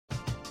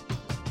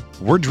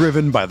We're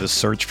driven by the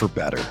search for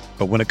better.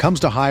 But when it comes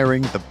to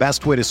hiring, the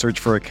best way to search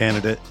for a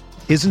candidate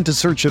isn't to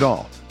search at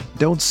all.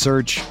 Don't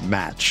search,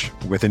 match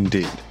with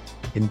Indeed.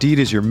 Indeed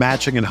is your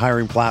matching and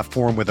hiring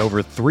platform with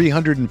over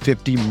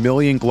 350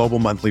 million global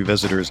monthly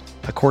visitors,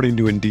 according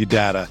to Indeed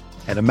data,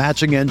 and a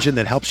matching engine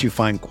that helps you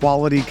find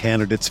quality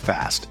candidates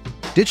fast.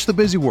 Ditch the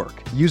busy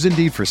work. Use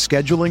Indeed for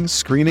scheduling,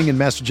 screening, and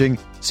messaging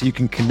so you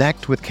can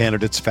connect with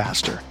candidates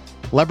faster.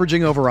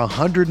 Leveraging over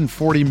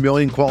 140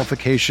 million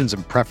qualifications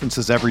and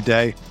preferences every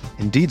day,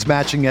 Indeed's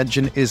matching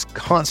engine is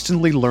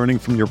constantly learning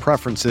from your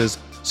preferences,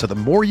 so the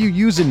more you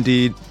use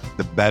Indeed,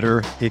 the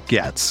better it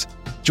gets.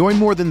 Join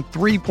more than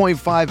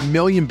 3.5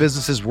 million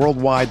businesses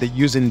worldwide that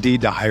use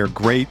Indeed to hire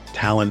great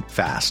talent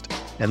fast.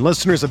 And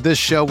listeners of this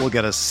show will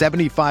get a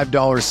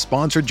 $75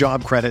 sponsored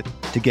job credit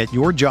to get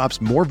your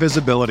jobs more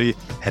visibility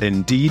at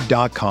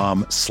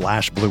Indeed.com/Blue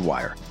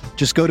Wire.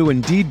 Just go to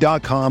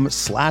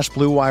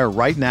Indeed.com/Blue Wire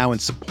right now and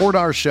support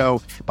our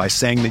show by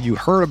saying that you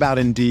heard about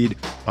Indeed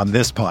on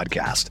this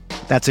podcast.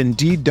 That's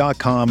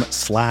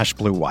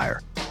Indeed.com/Blue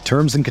Wire.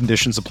 Terms and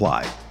conditions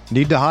apply.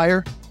 Need to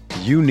hire?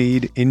 You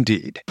need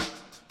Indeed.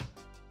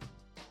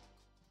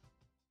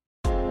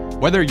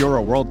 Whether you're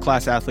a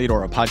world-class athlete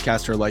or a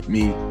podcaster like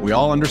me, we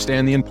all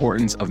understand the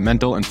importance of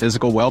mental and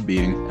physical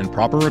well-being and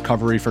proper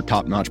recovery for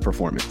top-notch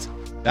performance.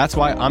 That's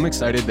why I'm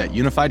excited that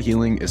Unified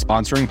Healing is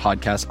sponsoring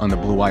podcasts on the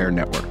Blue Wire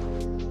Network.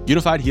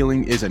 Unified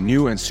Healing is a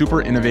new and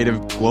super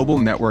innovative global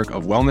network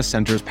of wellness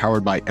centers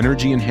powered by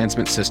Energy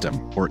Enhancement System,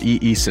 or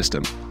EE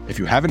System. If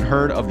you haven't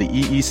heard of the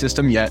EE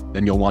System yet,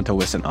 then you'll want to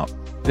listen up.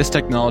 This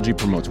technology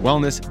promotes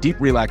wellness, deep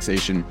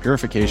relaxation,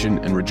 purification,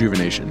 and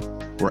rejuvenation.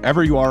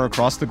 Wherever you are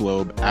across the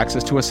globe,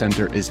 access to a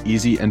center is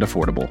easy and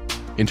affordable.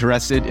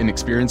 Interested in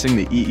experiencing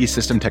the EE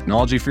System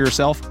technology for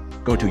yourself?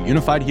 Go to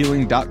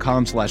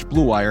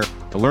unifiedhealing.com/Blue Wire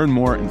to learn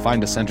more and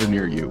find a center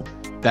near you.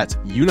 That's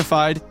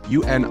unified,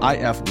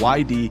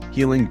 UNIFYD,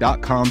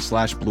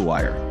 healing.com/Blue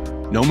Wire.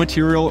 No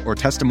material or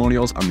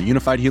testimonials on the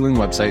Unified Healing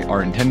website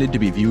are intended to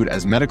be viewed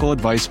as medical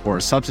advice or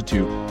a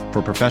substitute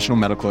for professional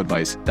medical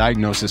advice,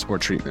 diagnosis, or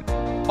treatment.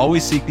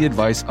 Always seek the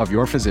advice of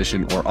your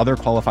physician or other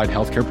qualified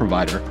healthcare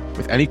provider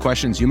with any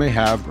questions you may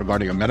have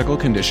regarding a medical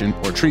condition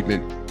or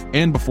treatment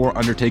and before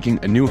undertaking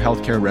a new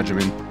healthcare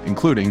regimen,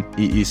 including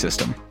EE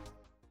System.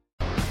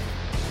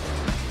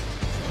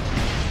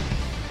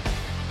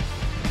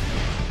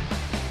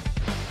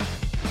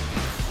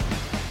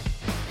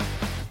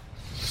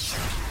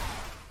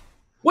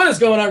 What is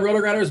going on, Roto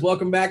Grinders?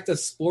 Welcome back to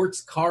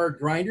Sports Car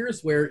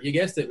Grinders, where you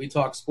guessed it, we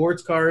talk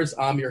sports cars.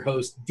 I'm your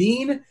host,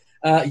 Dean.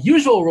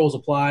 Usual rules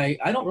apply.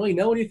 I don't really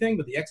know anything,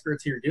 but the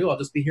experts here do. I'll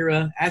just be here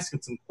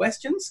asking some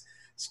questions.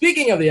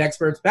 Speaking of the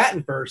experts,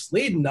 batting first,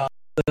 leading up,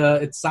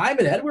 it's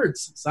Simon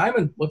Edwards.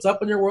 Simon, what's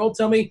up in your world?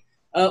 Tell me.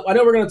 I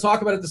know we're going to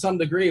talk about it to some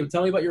degree, but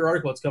tell me about your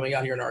article that's coming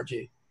out here in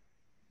RG.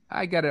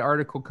 I got an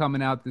article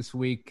coming out this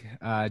week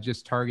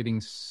just targeting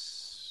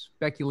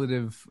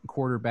speculative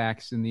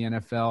quarterbacks in the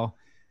NFL.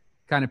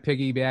 Kind of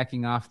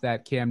piggybacking off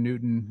that Cam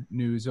Newton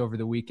news over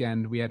the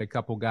weekend. We had a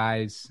couple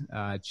guys,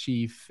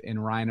 Chief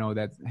and Rhino,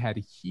 that had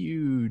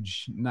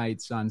huge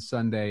nights on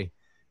Sunday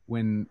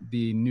when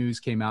the news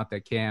came out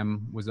that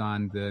Cam was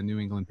on the New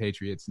England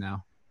Patriots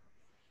now.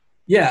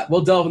 Yeah,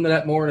 we'll delve into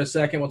that more in a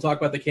second. We'll talk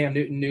about the Cam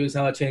Newton news,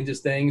 how it changes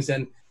things,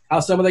 and how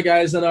some of the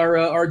guys in our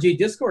RG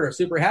Discord are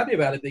super happy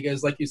about it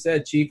because, like you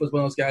said, Chief was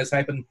one of those guys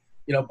hyping,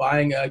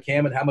 buying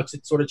Cam and how much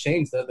it sort of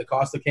changed the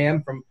cost of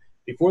Cam from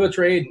before the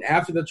trade and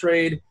after the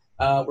trade.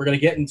 We're going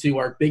to get into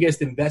our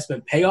biggest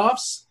investment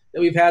payoffs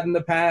that we've had in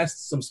the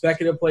past, some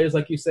speculative plays,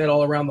 like you said,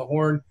 all around the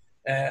horn,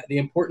 the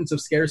importance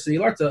of scarcity,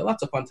 lots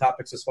of fun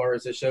topics as far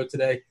as this show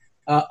today.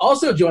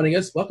 Also joining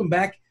us, welcome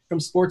back from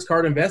Sports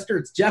Card Investor,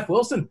 it's Jeff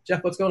Wilson.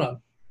 Jeff, what's going on?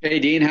 Hey,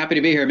 Dean. Happy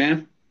to be here,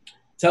 man.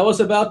 Tell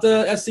us about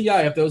the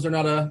SCI if those are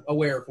not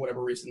aware for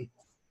whatever reason.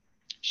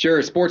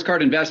 Sure.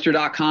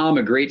 SportsCardInvestor.com,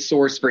 a great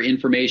source for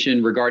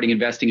information regarding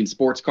investing in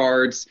sports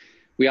cards.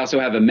 We also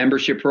have a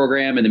membership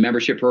program, and the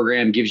membership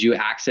program gives you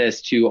access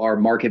to our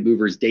Market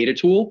Movers data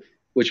tool,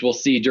 which we'll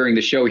see during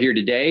the show here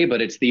today,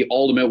 but it's the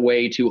ultimate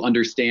way to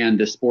understand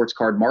the sports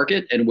card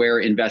market and where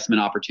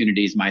investment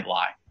opportunities might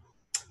lie.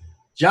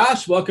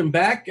 Josh, welcome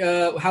back.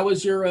 How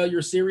is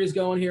your series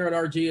going here at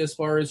RG as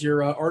far as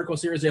your article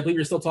series? I believe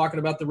you're still talking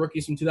about the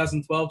rookies from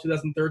 2012,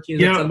 2013.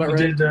 Is that sound about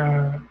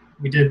right?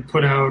 We did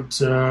put out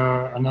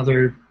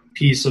another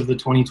piece of the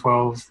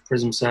 2012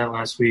 Prism set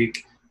last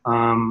week.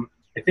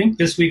 I think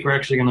this week we're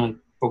actually going to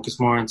focus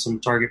more on some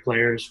target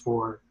players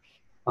for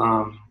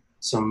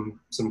some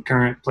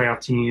current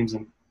playoff teams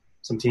and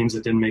some teams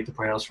that didn't make the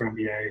playoffs for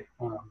NBA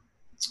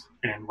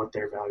and what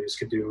their values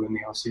could do in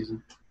the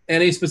offseason.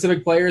 Any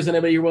specific players,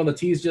 anybody you're willing to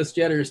tease just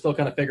yet, or you're still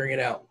kind of figuring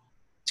it out?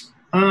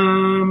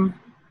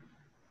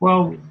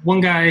 Well, one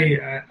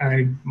guy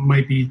I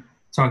might be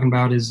talking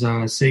about is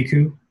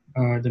Sekou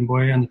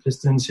Demboye on the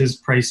Pistons. His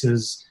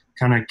prices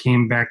kind of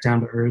came back down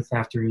to earth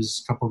after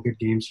his couple good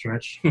game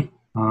stretch.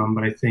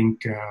 But I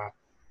think,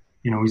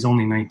 he's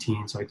only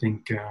 19, so I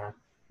think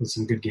with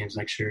some good games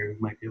next year,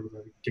 we might be able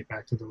to get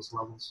back to those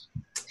levels.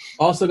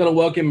 Also going to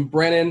welcome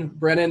Brennan.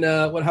 Brennan,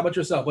 how about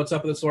yourself? What's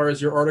up as far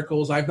as your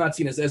articles? I've not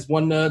seen. Has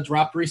one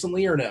dropped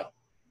recently or no?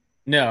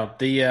 No,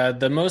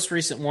 the most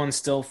recent one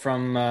still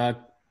from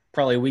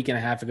probably a week and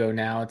a half ago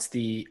now. It's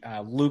the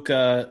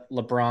Luka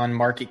LeBron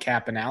market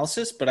cap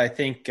analysis. But I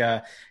think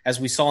as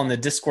we saw in the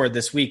Discord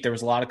this week, there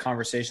was a lot of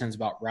conversations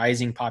about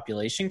rising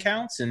population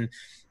counts. And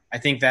I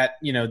think that,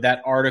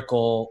 that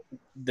article,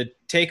 the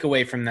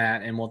takeaway from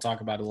that, and we'll talk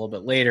about it a little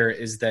bit later,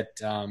 is that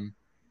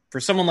for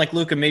someone like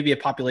Luka, maybe a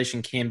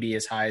population can be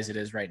as high as it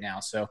is right now.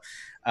 So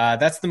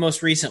that's the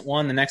most recent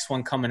one. The next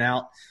one coming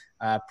out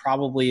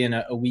probably in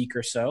a week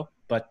or so.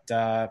 But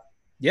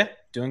yeah,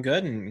 doing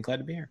good and glad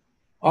to be here.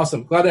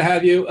 Awesome. Glad to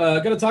have you.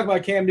 Going to talk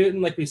about Cam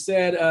Newton. Like we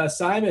said,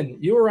 Simon,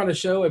 you were on a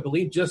show, I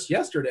believe, just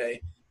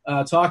yesterday,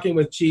 talking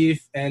with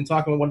Chief and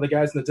talking with one of the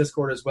guys in the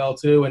Discord as well,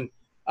 too. And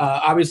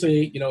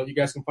obviously, you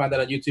guys can find that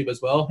on YouTube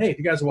as well. Hey, if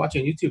you guys are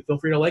watching on YouTube, feel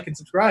free to like and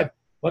subscribe.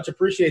 Much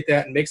appreciate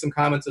that, and make some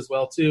comments as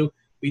well, too.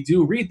 We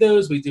do read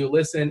those. We do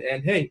listen.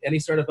 And, hey, any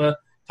sort of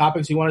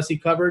topics you want to see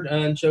covered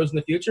and shows in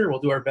the future, we'll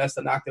do our best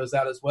to knock those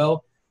out as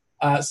well.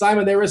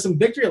 Simon, there was some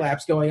victory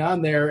laps going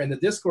on there in the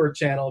Discord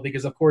channel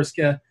because, of course,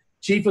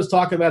 Chief was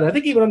talking about it. I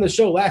think even on the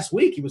show last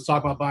week he was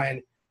talking about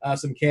buying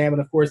some Cam.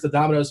 And, of course, the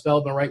dominoes fell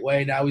in the right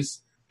way. Now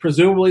he's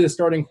presumably the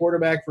starting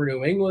quarterback for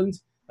New England.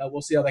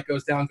 We'll see how that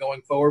goes down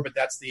going forward. But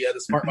that's the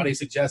smart money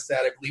suggests that.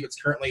 I believe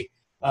it's currently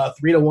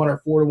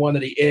 3-1 or 4-1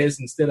 that he is.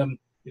 Instead of,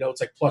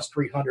 it's like plus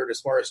 300 as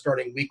far as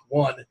starting week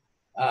one.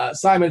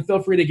 Simon,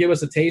 feel free to give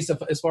us a taste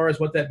of as far as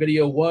what that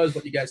video was,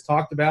 what you guys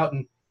talked about.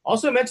 And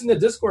also mention the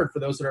Discord for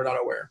those that are not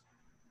aware.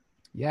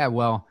 Yeah,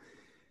 well,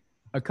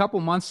 a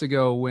couple months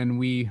ago when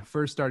we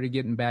first started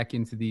getting back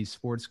into these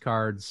sports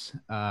cards,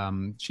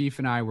 Chief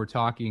and I were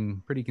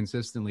talking pretty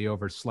consistently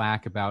over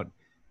Slack about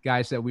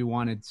guys that we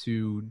wanted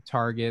to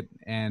target.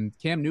 And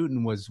Cam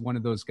Newton was one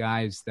of those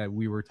guys that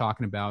we were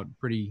talking about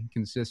pretty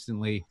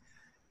consistently.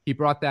 He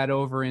brought that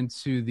over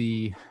into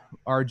the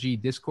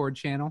RG Discord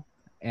channel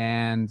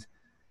and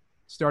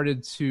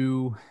started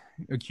to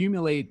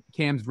accumulate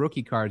Cam's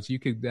rookie cards. You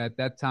could, at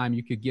that time,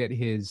 you could get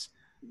his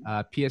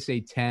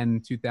PSA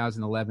 10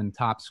 2011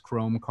 Topps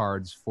Chrome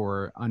cards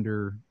for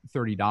under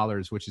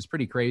 $30, which is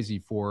pretty crazy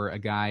for a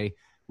guy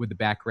with the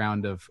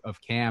background of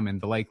Cam and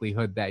the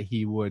likelihood that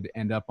he would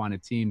end up on a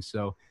team.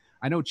 So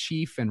I know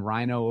Chief and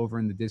Rhino over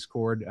in the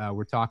Discord,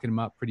 we're talking him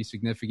up pretty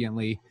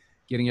significantly,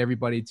 getting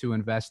everybody to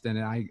invest in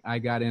it. I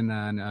got in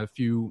on a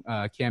few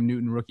Cam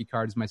Newton rookie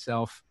cards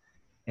myself.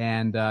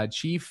 And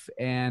Chief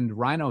and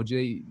Rhino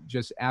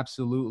just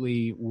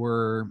absolutely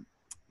were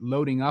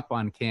loading up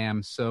on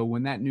Cam. So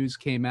when that news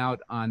came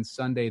out on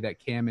Sunday that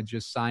Cam had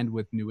just signed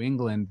with New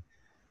England,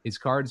 his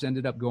cards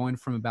ended up going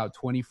from about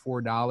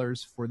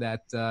 $24 for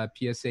that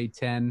PSA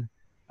 10.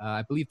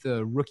 I believe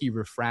the rookie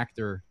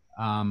refractor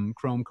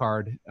Chrome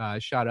card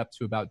shot up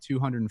to about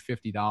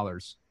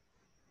 $250,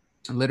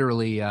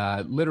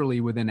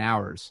 literally within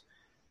hours.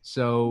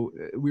 So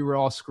we were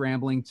all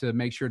scrambling to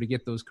make sure to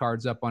get those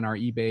cards up on our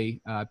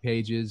eBay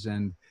pages.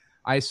 And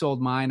I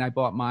sold mine. I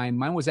bought mine.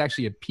 Mine was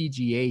actually a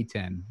PGA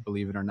 10,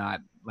 believe it or not.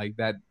 Like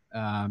that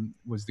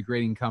was the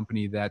grading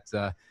company that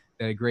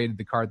graded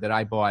the card that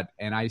I bought.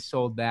 And I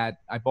sold that.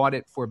 I bought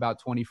it for about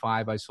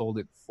 $25. I sold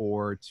it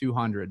for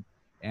 $200.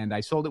 And I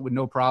sold it with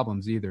no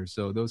problems either.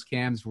 So those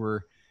Cams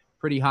were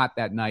pretty hot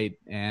that night.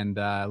 And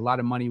a lot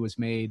of money was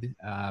made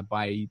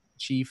by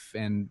Chief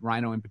and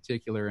Rhino in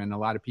particular. And a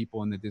lot of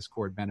people in the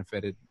Discord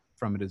benefited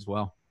from it as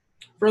well.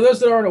 For those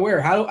that aren't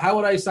aware, how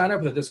would I sign up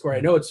for the Discord? I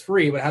know it's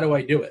free, but how do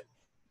I do it?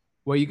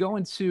 Well, you go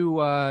into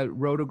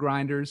Roto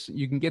Grinders.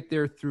 You can get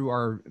there through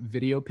our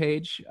video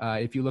page.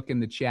 If you look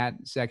in the chat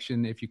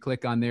section, if you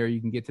click on there,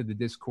 you can get to the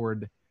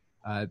Discord,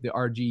 the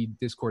RG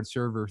Discord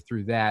server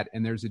through that.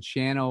 And there's a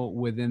channel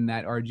within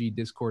that RG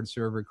Discord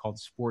server called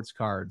Sports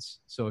Cards.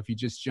 So if you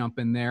just jump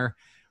in there,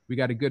 we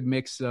got a good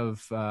mix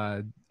of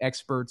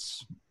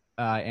experts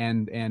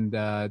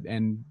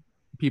and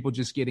people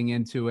just getting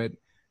into it.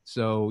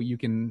 So you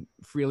can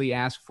freely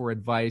ask for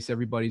advice.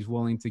 Everybody's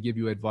willing to give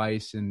you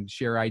advice and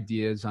share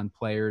ideas on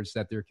players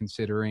that they're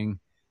considering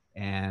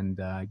and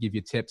give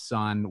you tips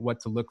on what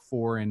to look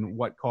for and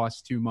what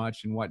costs too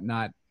much and what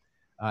not.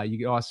 You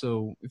can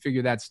also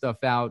figure that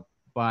stuff out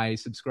by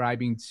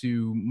subscribing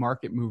to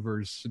Market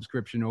Movers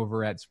subscription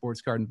over at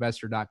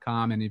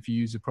sportscardinvestor.com. And if you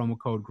use the promo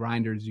code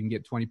GRINDERS, you can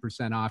get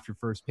 20% off your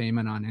first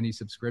payment on any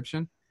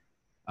subscription.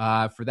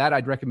 For that,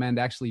 I'd recommend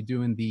actually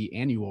doing the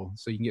annual,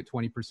 so you can get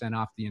 20%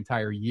 off the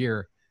entire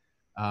year.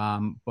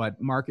 But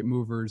Market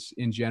Movers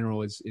in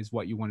general is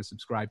what you want to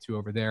subscribe to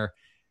over there.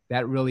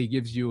 That really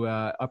gives you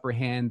an upper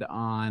hand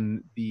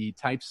on the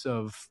types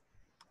of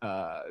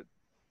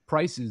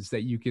prices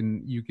that you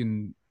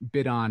can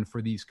bid on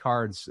for these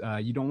cards.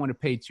 You don't want to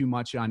pay too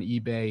much on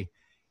eBay.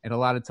 And a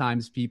lot of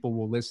times people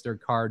will list their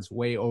cards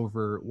way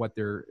over what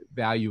their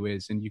value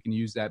is. And you can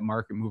use that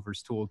Market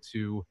Movers tool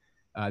to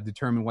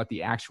determine what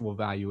the actual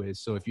value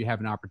is. So if you have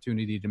an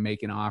opportunity to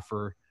make an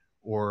offer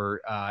or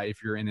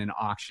if you're in an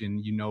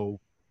auction,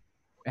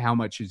 how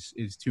much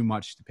is too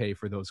much to pay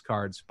for those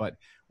cards. But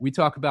we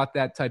talk about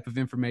that type of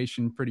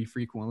information pretty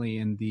frequently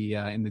in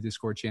the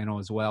Discord channel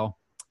as well.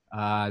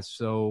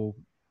 So,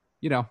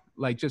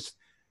 like just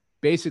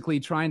basically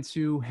trying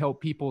to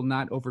help people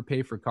not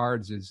overpay for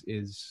cards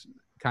is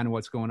kind of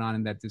what's going on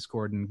in that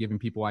Discord, and giving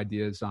people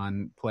ideas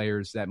on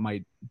players that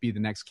might be the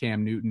next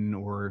Cam Newton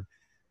or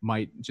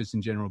might just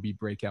in general be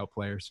breakout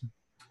players.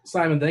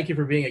 Simon, thank you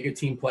for being a good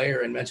team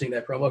player and mentioning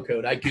that promo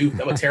code. I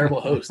goofed. I'm a terrible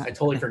host. I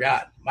totally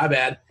forgot. My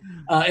bad.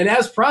 And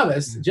as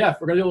promised, Jeff,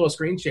 we're going to do a little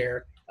screen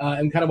share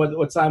and kind of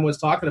what Simon was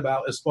talking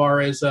about as far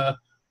as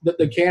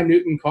the Cam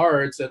Newton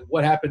cards and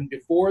what happened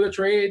before the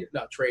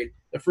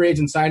free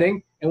agent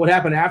signing, and what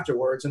happened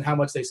afterwards and how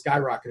much they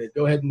skyrocketed.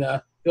 Go ahead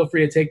and feel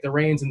free to take the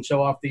reins and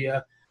show off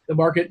the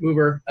market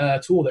mover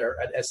tool there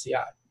at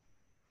SCI.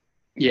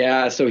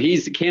 Yeah, so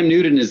Cam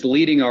Newton is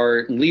leading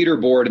our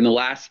leaderboard in the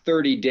last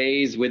 30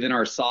 days within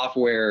our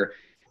software.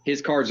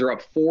 His cards are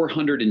up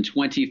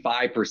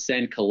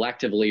 425%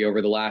 collectively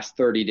over the last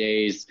 30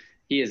 days.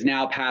 He has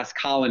now passed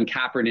Colin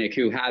Kaepernick,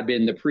 who had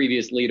been the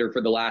previous leader for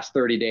the last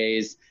 30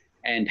 days,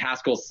 and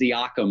Pascal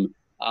Siakam,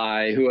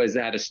 who has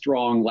had a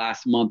strong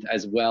last month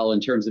as well in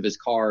terms of his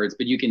cards.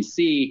 But you can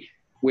see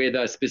with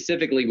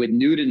specifically with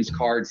Newton's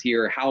cards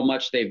here how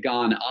much they've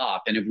gone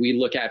up. And if we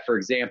look at, for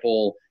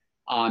example,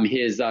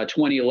 his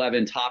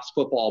 2011 Topps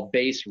Football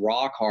base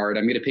raw card,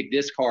 I'm going to pick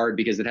this card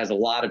because it has a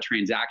lot of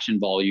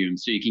transaction volume,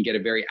 so you can get a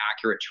very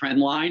accurate trend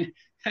line,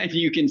 and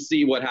you can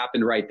see what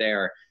happened right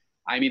there.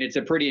 I mean, it's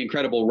a pretty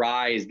incredible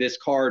rise. This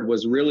card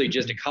was really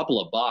just a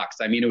couple of bucks.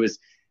 I mean, it was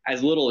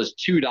as little as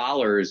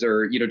 $2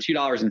 or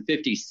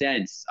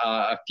 $2.50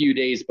 a few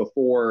days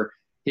before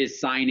his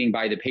signing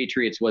by the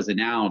Patriots was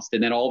announced,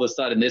 and then all of a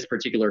sudden, this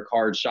particular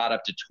card shot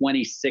up to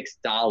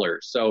 $26.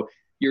 So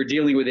you're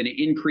dealing with an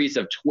increase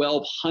of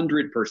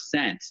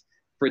 1,200%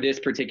 for this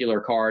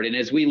particular card. And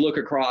as we look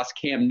across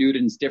Cam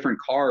Newton's different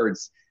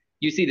cards,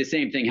 you see the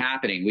same thing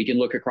happening. We can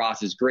look across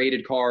his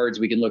graded cards,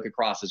 we can look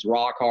across his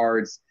raw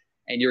cards,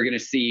 and you're going to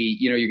see,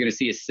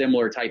 a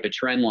similar type of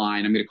trend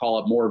line. I'm going to call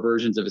up more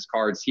versions of his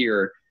cards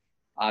here.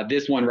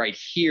 This one right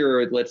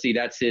here, let's see,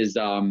 that's his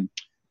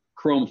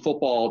Chrome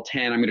Football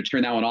 10. I'm going to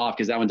turn that one off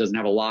because that one doesn't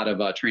have a lot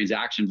of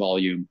transaction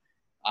volume.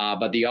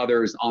 But the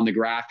others on the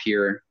graph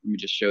here, let me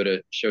just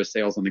show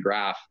sales on the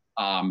graph.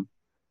 Turn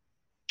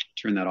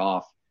that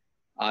off.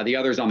 The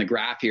others on the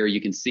graph here,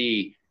 you can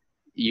see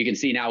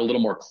now a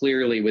little more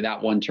clearly with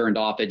that one turned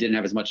off. It didn't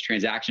have as much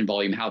transaction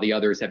volume, how the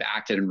others have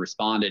acted and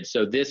responded.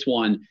 So this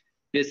one,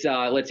 this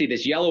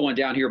yellow one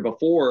down here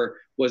before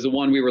was the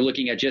one we were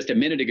looking at just a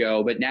minute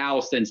ago. But now,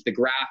 since the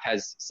graph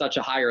has such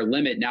a higher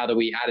limit, now that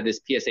we added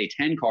this PSA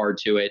 10 card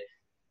to it,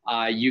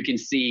 you can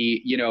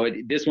see,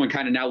 this one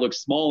kind of now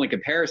looks small in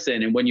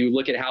comparison. And when you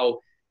look at how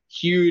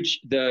huge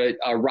the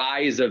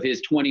rise of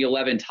his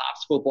 2011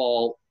 Topps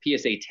Football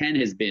PSA 10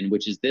 has been,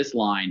 which is this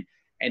line,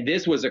 and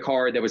this was a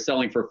card that was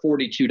selling for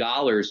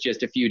 $42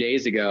 just a few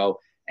days ago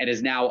and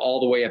is now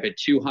all the way up at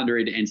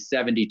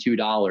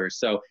 $272.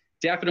 So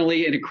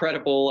definitely an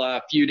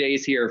incredible few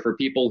days here for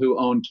people who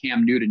own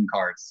Cam Newton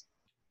cards.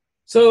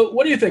 So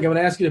what do you think? I'm going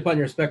to ask you upon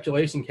your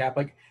speculation, Cap.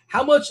 Like,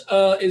 how much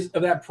of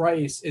that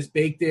price is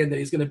baked in that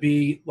he's going to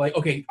be like,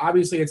 okay,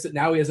 obviously it's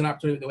now he has an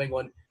opportunity with New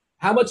England.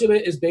 How much of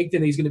it is baked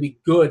in that he's going to be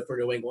good for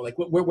New England? Like,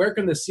 where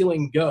can the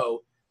ceiling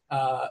go?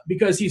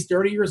 Because he's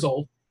 30 years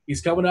old. He's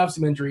coming off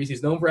some injuries.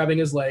 He's known for having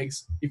his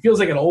legs. He feels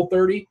like an old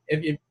 30,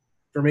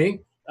 for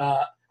me.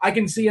 I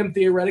can see him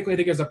theoretically. I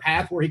think there's a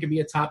path where he could be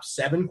a top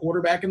 7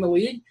 quarterback in the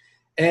league.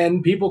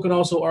 And people can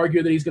also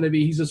argue that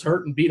he's just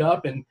hurt and beat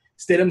up, and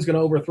Stidham's going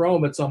to overthrow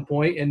him at some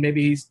point, and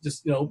maybe he's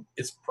just,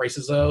 his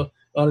prices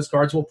on his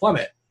cards will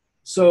plummet.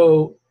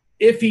 So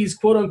if he's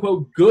quote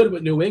unquote good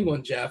with New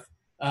England, Jeff,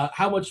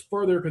 how much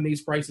further can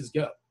these prices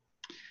go?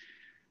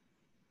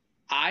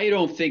 I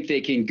don't think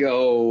they can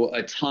go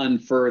a ton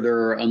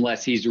further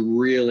unless he's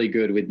really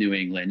good with New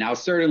England. Now,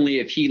 certainly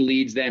if he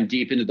leads them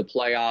deep into the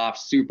playoffs,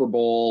 Super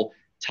Bowl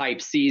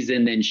type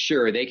season, then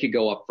sure, they could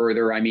go up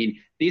further. I mean,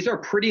 these are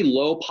pretty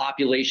low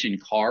population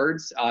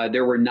cards.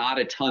 There were not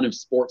a ton of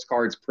sports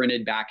cards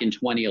printed back in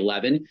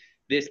 2011.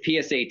 This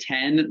PSA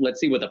 10, let's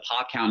see what the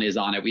pop count is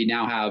on it. We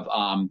now have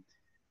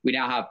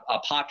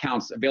pop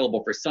counts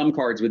available for some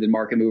cards within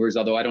Market Movers,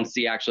 although I don't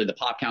see actually the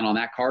pop count on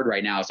that card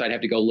right now, so I'd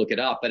have to go look it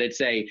up. But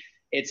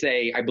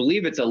I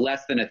believe it's a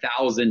less than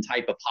 1,000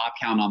 type of pop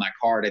count on that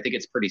card. I think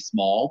it's pretty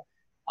small.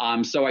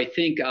 So I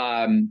think,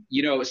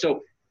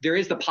 so there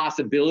is the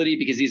possibility,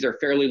 because these are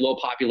fairly low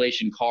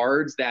population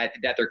cards, that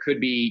there could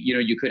be,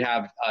 you could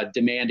have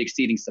demand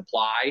exceeding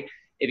supply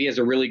if he has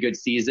a really good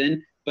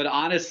season. But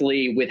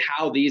honestly, with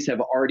how these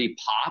have already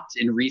popped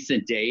in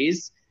recent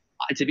days,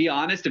 to be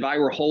honest, if I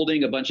were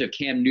holding a bunch of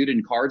Cam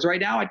Newton cards right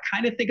now, I'd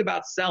kind of think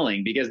about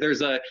selling, because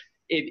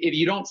if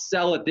you don't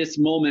sell at this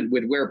moment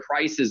with where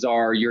prices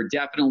are, you're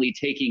definitely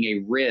taking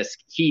a risk.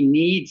 He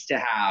needs to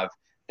have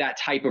that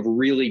type of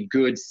really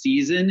good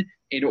season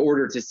in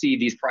order to see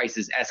these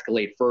prices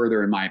escalate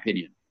further, in my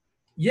opinion.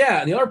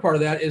 Yeah, and the other part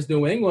of that is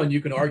New England,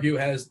 you can argue,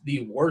 has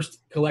the worst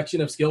collection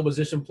of skill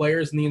position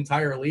players in the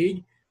entire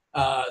league.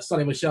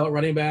 Sonny Michel at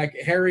running back.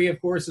 Harry, of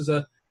course, is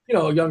a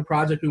young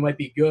project who might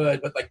be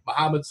good, but like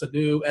Mohamed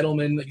Sanu,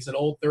 Edelman, like he's an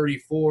old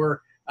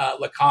 34.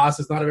 Lacoste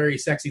is not a very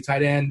sexy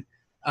tight end.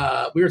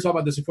 We were talking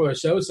about this before the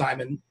show,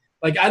 Simon.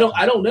 Like, I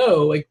don't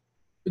know. Like,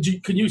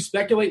 can you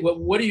speculate?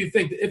 What do you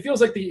think? It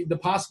feels like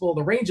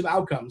the range of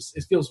outcomes,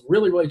 it feels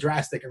really, really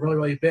drastic and really,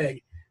 really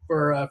big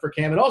for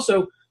Cam. And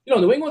also,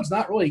 New England's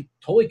not really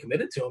totally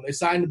committed to him. They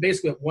signed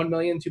basically $1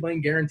 million, $2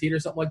 million guaranteed or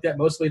something like that.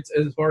 Mostly it's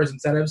as far as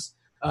incentives.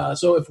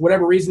 So if for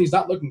whatever reason he's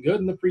not looking good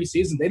in the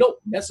preseason,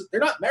 they're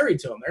not married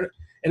to him.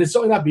 And it's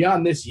certainly not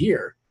beyond this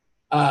year.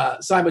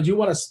 Simon, do you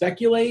want to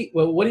speculate?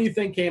 Well, what do you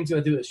think Cam's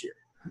going to do this year?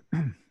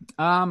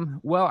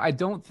 Well, I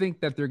don't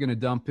think that they're going to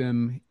dump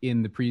him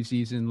in the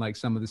preseason like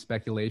some of the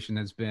speculation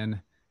has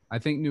been. I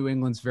think New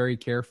England's very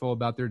careful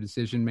about their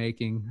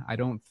decision-making. I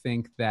don't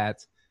think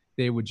that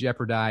they would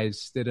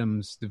jeopardize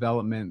Stidham's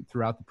development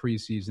throughout the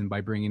preseason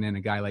by bringing in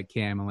a guy like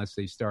Cam unless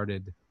they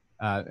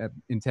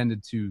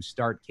intended to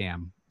start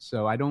Cam.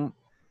 So I don't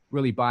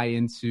really buy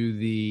into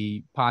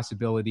the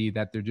possibility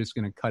that they're just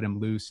going to cut him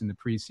loose in the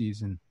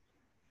preseason.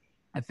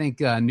 I think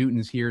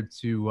Newton's here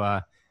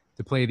to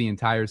play the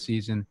entire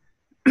season.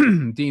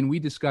 Dean, we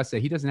discussed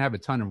that he doesn't have a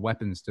ton of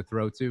weapons to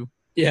throw to.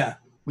 Yeah.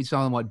 We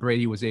saw what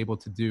Brady was able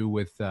to do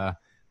with the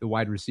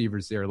wide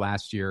receivers there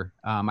last year.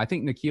 I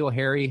think N'Keal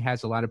Harry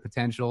has a lot of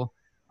potential.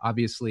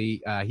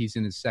 Obviously, he's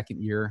in his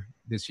second year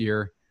this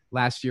year.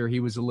 Last year, he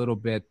was a little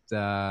bit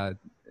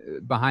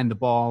behind the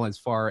ball as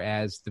far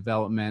as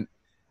development.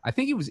 I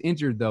think he was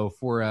injured though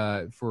for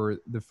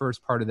the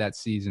first part of that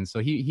season, so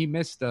he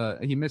missed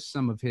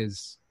some of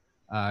his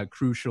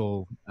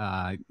crucial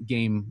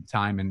game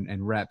time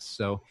and reps.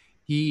 So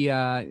he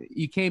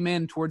came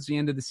in towards the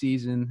end of the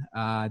season,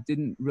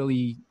 didn't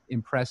really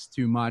impress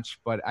too much,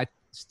 but I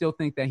still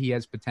think that he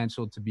has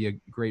potential to be a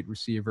great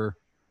receiver.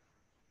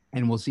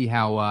 And we'll see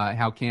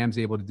how Cam's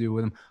able to do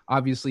with him.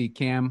 Obviously,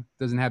 Cam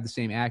doesn't have the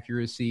same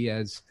accuracy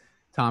as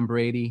Tom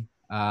Brady,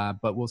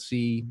 but we'll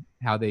see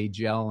how they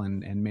gel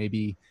and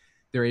maybe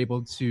they're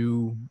able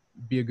to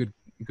be a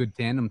good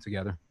tandem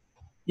together.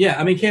 Yeah,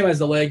 I mean, Cam has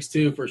the legs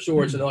too, for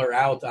sure. It's another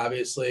out,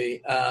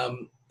 obviously.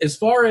 As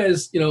far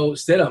as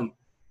Stidham,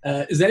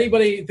 is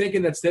anybody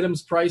thinking that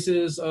Stidham's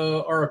prices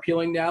are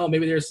appealing now?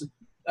 Maybe there's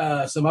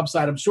some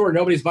upside. I'm sure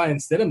nobody's buying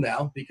Stidham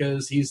now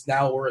because he's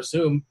now, we're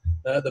assumed,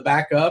 the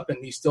backup, and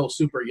he's still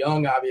super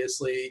young,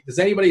 obviously. Does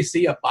anybody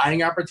see a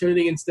buying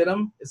opportunity in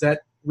Stidham? Is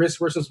that risk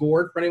versus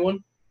reward for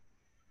anyone?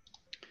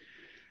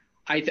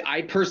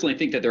 I personally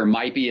think that there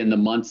might be in the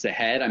months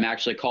ahead. I'm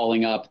actually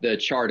calling up the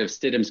chart of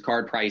Stidham's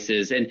card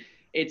prices, and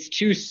it's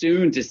too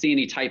soon to see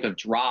any type of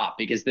drop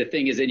because the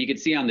thing is, and you can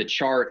see on the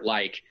chart,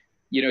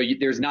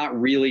 there's not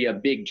really a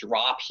big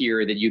drop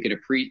here that you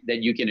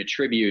can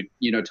attribute,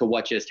 to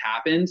what just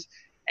happened.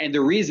 And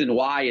the reason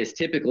why is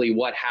typically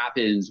what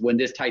happens when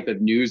this type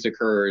of news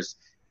occurs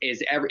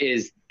is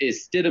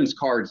Stidham's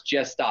cards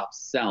just stop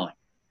selling.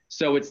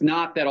 So it's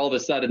not that all of a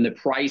sudden the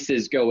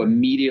prices go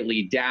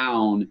immediately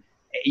down,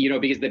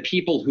 because the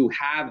people who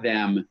have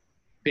them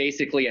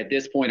basically at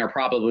this point are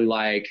probably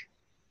like,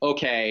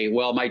 okay,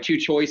 well, my two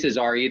choices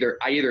are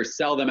I either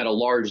sell them at a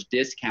large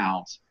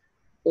discount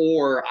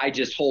or I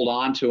just hold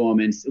on to them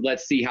and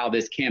let's see how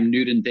this Cam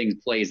Newton thing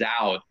plays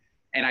out.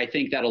 And I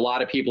think that a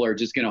lot of people are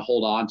just going to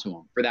hold on to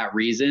them for that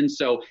reason.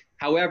 So,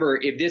 however,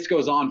 if this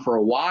goes on for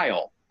a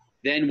while,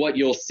 then what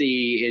you'll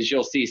see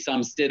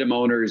some Stidham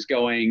owners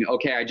going,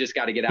 okay, I just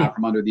got to get out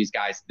from under this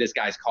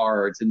guy's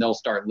cards, and they'll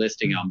start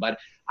listing them. But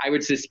I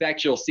would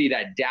suspect you'll see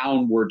that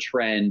downward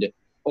trend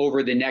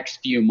over the next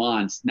few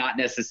months, not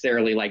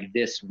necessarily like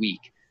this week.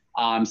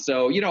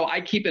 So,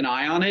 I keep an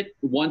eye on it.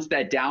 Once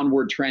that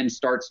downward trend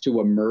starts to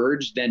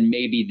emerge, then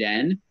maybe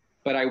then.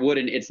 But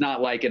it's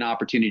not like an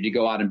opportunity to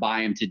go out and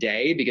buy them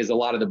today because a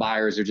lot of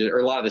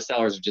the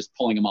sellers are just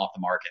pulling them off the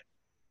market.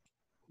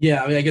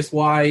 Yeah, I mean, I guess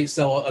why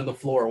sell on the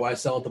floor? Why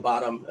sell at the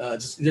bottom?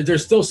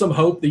 There's still some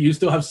hope that you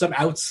still have some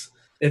outs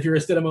if you're a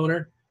Stidham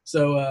owner.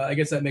 So I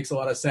guess that makes a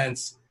lot of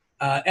sense.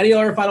 Any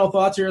other final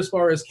thoughts here as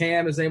far as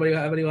Cam? Does anybody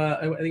have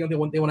anything they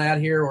want to add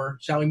here, or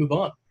shall we move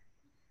on?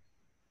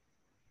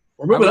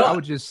 I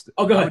would just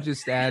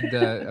add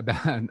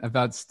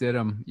about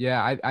Stidham.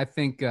 Yeah, I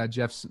think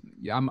Jeff's.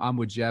 I'm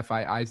with Jeff.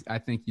 I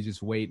think you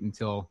just wait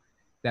until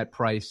that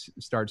price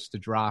starts to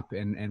drop,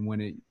 and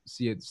when it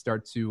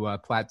start to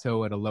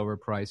plateau at a lower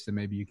price, then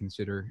maybe you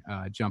consider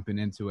jumping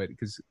into it.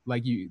 Because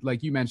like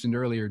you mentioned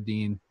earlier,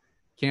 Dean,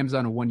 Cam's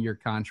on a 1-year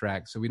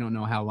contract, so we don't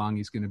know how long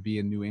he's going to be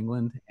in New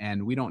England,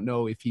 and we don't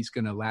know if he's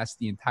going to last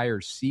the entire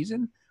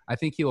season. I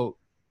think he'll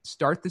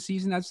start the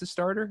season as the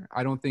starter.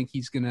 I don't think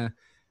he's going to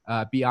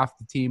be off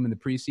the team in the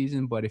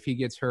preseason, but if he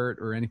gets hurt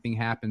or anything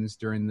happens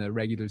during the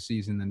regular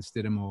season, then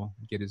Stidham will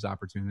get his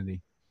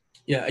opportunity.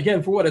 Yeah,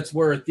 again, for what it's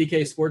worth,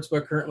 DK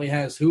Sportsbook currently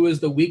has who is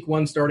the Week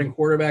 1 starting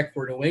quarterback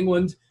for New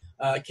England.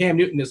 Cam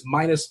Newton is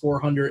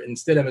 -400 and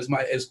Stidham is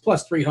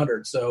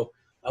 +300. So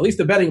at least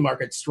the betting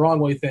market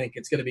strongly think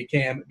it's going to be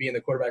Cam being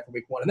the quarterback for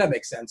Week 1, and that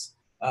makes sense.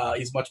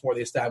 He's much more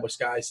the established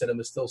guy. Stidham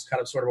is still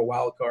kind of sort of a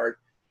wild card.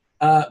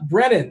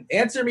 Brennan,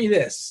 answer me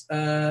this.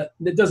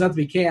 It doesn't have to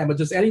be Cam, but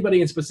just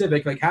anybody in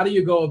specific. Like, how do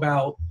you go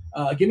about?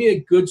 Give me a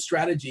good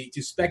strategy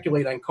to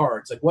speculate on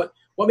cards. Like, what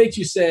makes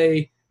you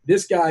say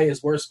this guy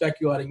is worth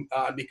speculating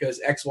on because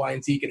X, Y,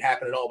 and Z can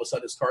happen, and all of a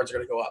sudden his cards are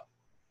going to go up?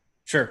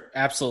 Sure,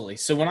 absolutely.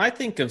 So when I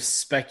think of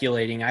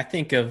speculating, I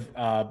think of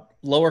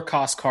lower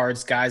cost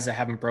cards, guys that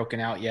haven't broken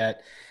out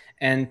yet.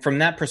 And from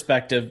that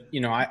perspective,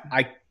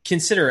 I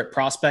consider it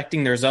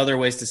prospecting. There's other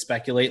ways to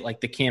speculate,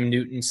 like the Cam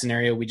Newton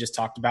scenario we just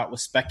talked about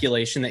with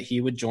speculation that he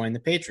would join the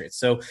Patriots.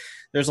 So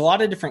there's a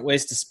lot of different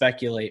ways to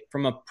speculate.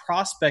 From a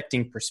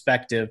prospecting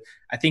perspective,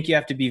 I think you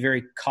have to be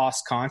very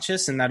cost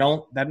conscious, and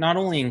that not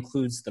only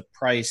includes the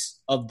price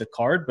of the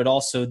card, but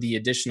also the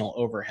additional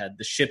overhead,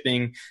 the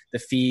shipping, the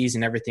fees,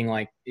 and everything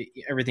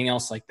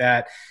else like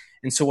that.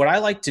 And so what I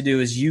like to do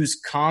is use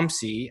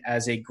COMC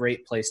as a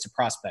great place to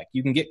prospect.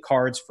 You can get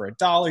cards for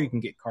 $1, you can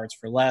get cards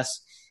for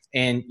less,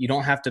 and you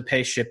don't have to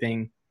pay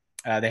shipping.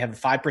 They have a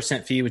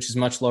 5% fee, which is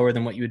much lower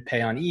than what you would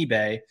pay on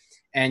eBay.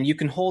 And you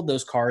can hold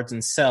those cards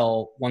and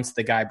sell once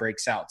the guy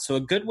breaks out. So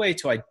a good way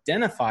to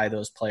identify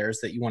those players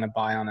that you want to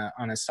buy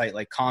on a site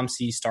like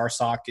COMC,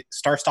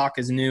 StarStock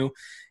is new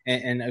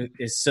and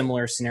a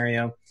similar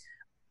scenario.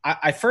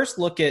 I first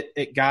look at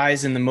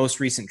guys in the most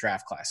recent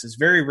draft classes.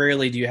 Very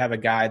rarely do you have a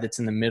guy that's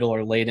in the middle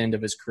or late end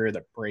of his career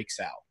that breaks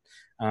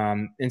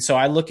out. And so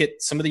I look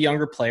at some of the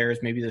younger players,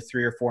 maybe the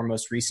 3 or 4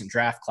 most recent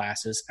draft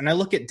classes, and I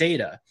look at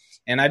data.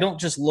 And I don't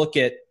just look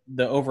at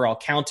the overall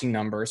counting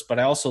numbers, but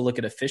I also look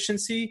at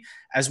efficiency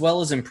as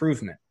well as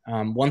improvement.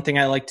 One thing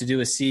I like to do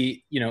is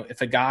see,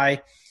 if a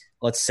guy,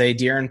 let's say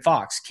De'Aaron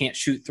Fox, can't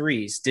shoot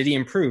threes, did he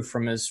improve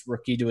from his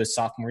rookie to his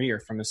sophomore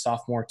year, from his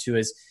sophomore to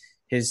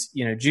his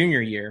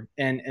junior year?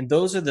 And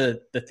those are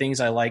the things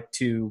I like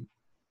to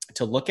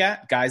look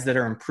at, guys that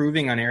are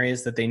improving on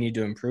areas that they need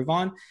to improve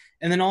on.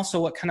 And then also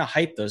what kind of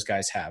hype those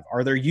guys have.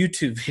 Are their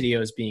YouTube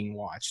videos being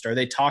watched? Are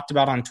they talked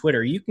about on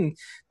Twitter? You can,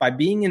 by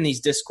being in these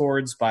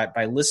Discords, by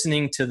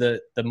listening to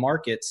the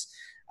markets,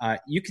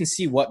 you can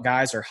see what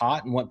guys are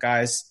hot and what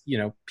guys,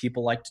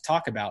 people like to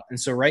talk about. And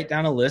so write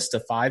down a list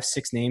of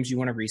 5-6 names you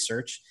want to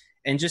research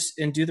and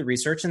do the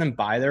research and then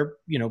buy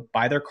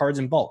their cards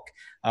in bulk.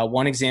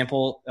 One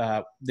example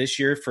this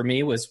year for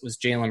me was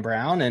Jaylen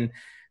Brown, and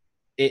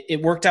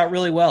it worked out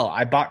really well.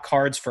 I bought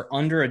cards for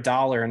under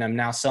 $1 and I'm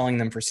now selling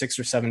them for $6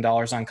 or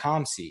 $7 on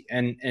COMC.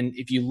 And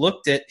if you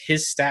looked at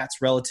his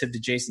stats relative to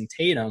Jason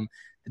Tatum,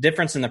 the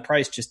difference in the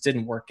price just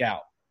didn't work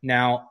out.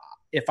 Now,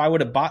 if I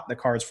would have bought the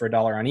cards for $1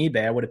 on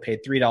eBay, I would have paid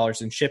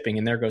 $3 in shipping,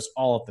 and there goes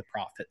all of the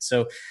profit.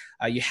 So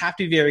you have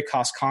to be very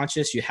cost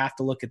conscious. You have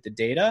to look at the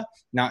data,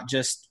 not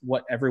just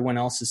what everyone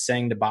else is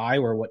saying to buy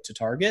or what to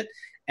target,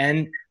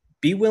 and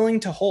be willing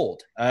to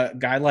hold. A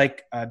guy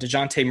like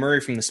DeJounte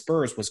Murray from the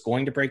Spurs was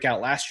going to break out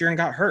last year and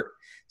got hurt.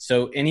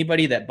 So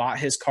anybody that bought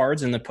his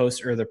cards in the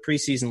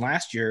preseason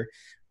last year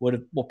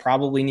will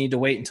probably need to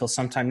wait until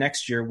sometime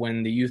next year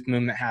when the youth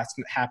movement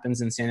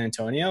happens in San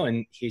Antonio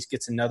and he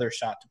gets another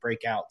shot to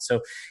break out. So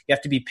you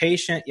have to be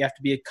patient, you have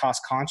to be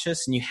cost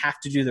conscious, and you have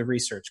to do the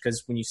research,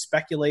 because when you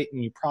speculate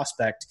and you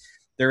prospect,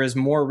 there is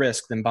more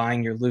risk than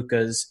buying your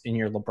Lukas and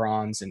your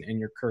LeBrons and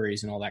your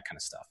Currys and all that kind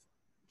of stuff.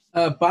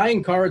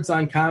 Buying cards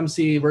on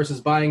COMC versus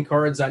buying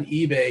cards on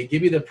eBay,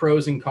 give me the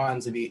pros and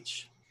cons of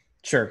each.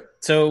 Sure.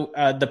 So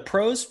the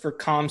pros for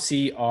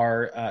COMC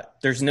are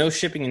there's no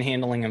shipping and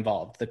handling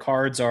involved. The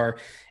cards are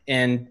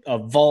in a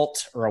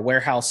vault or a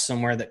warehouse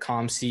somewhere that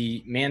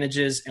COMC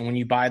manages. And when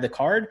you buy the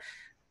card,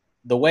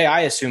 the way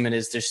I assume it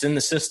is just in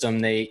the system,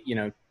 they,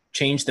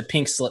 change the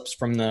pink slips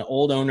from the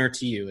old owner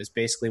to you is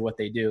basically what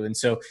they do. And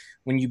so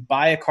when you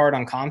buy a card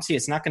on COMC,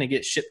 it's not going to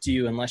get shipped to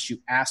you unless you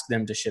ask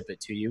them to ship it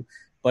to you,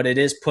 but it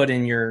is put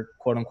in your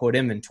quote unquote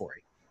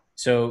inventory.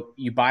 So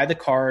you buy the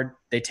card,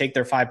 they take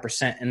their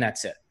 5%, and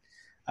that's it.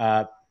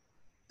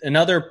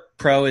 Another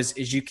pro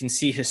is you can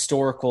see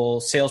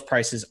historical sales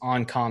prices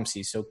on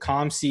COMC. So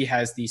COMC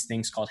has these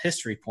things called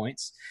history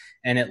points,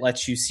 and it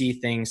lets you see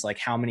things like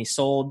how many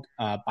sold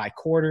by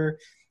quarter,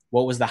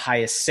 what was the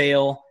highest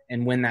sale,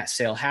 and when that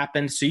sale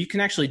happened. So you can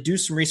actually do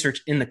some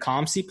research in the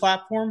COMC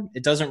platform.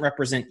 It doesn't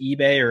represent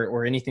eBay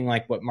or anything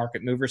like what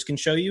Market Movers can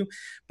show you,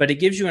 but it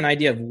gives you an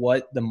idea of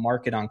what the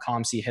market on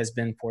COMC has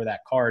been for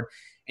that card.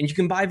 And you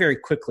can buy very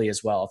quickly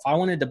as well. If I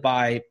wanted to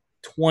buy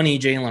 20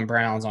 Jaylen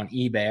Browns on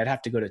eBay, I'd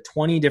have to go to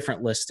 20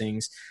 different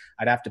listings.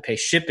 I'd have to pay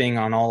shipping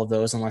on all of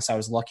those unless I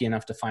was lucky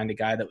enough to find a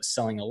guy that was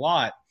selling a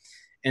lot.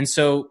 And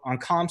so on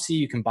COMC,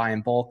 you can buy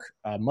in bulk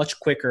much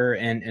quicker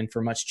and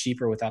for much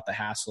cheaper without the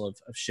hassle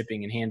of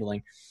shipping and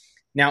handling.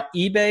 Now,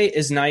 eBay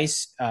is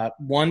nice,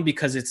 one,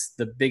 because it's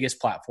the biggest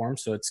platform.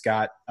 So it's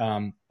got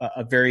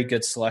a very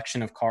good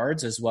selection of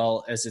cards, as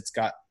well as it's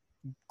got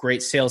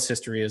great sales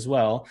history as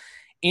well.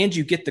 And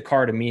you get the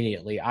card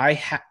immediately. I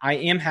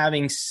am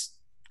having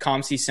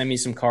COMC send me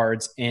some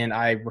cards, and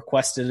I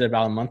requested it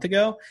about a month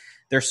ago.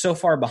 They're so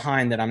far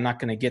behind that I'm not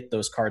going to get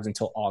those cards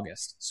until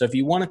August. So if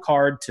you want a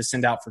card to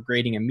send out for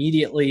grading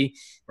immediately,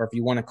 or if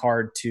you want a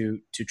card to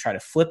try to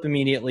flip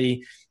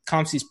immediately,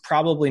 COMC is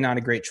probably not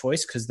a great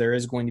choice, because there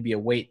is going to be a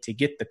wait to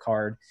get the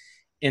card.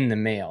 in the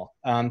mail.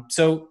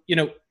 So,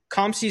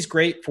 COMC is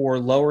great for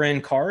lower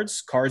end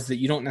cards that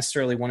you don't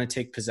necessarily want to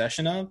take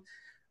possession of.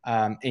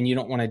 And you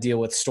don't want to deal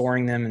with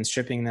storing them and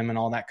shipping them and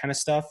all that kind of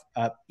stuff.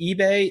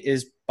 eBay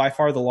is by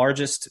far the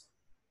largest,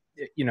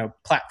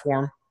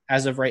 platform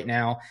as of right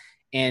now.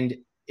 And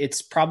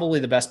it's probably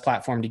the best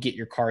platform to get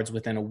your cards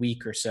within a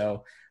week or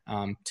so,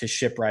 to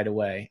ship right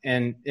away.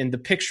 And the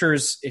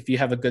pictures, if you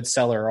have a good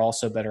seller, are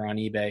also better on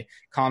eBay.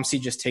 COMC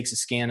just takes a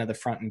scan of the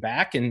front and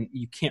back, and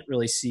you can't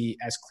really see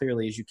as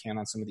clearly as you can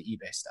on some of the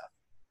eBay stuff.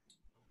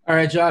 All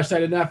right, Josh, I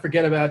did not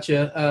forget about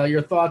you.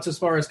 Your thoughts as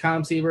far as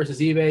COMC versus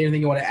eBay,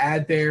 anything you want to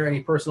add there,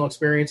 any personal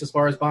experience as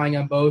far as buying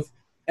on both?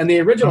 And the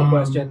original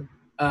question,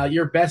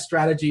 your best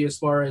strategy as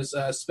far as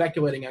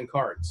speculating on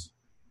cards?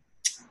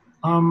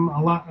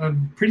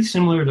 Pretty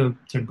similar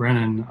to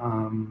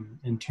Brennan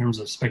in terms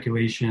of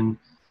speculation,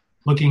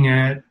 looking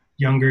at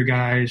younger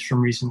guys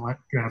from recent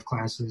draft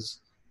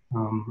classes.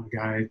 A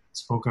guy I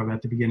spoke of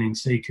at the beginning,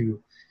 Sekou,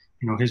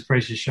 his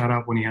prices shot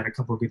up when he had a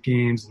couple of good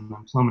games and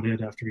then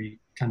plummeted after he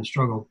kind of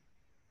struggled.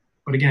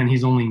 But again,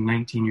 he's only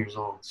 19 years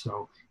old,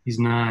 so he's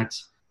not,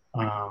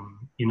 a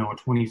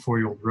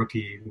 24-year-old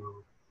rookie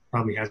who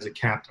probably has a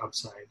capped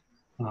upside.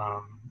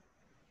 A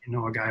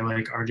guy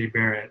like RJ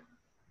Barrett,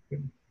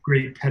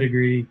 great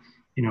pedigree,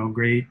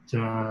 great,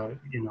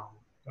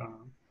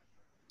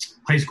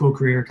 high school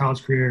career,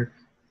 college career.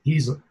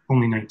 He's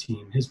only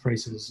 19. His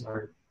prices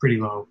are pretty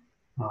low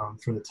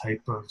for the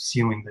type of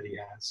ceiling that he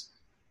has.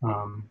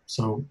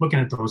 So looking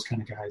at those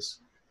kind of guys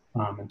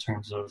in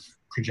terms of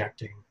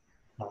projecting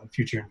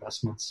future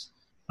investments.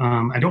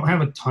 I don't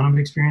have a ton of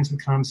experience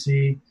with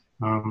COMC.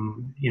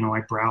 I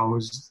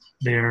browse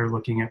there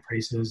looking at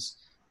prices.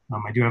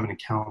 I do have an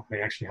account, but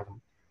I actually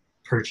haven't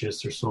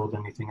purchased or sold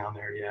anything on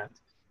there yet.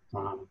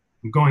 I'm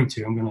going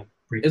to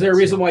break. Is there a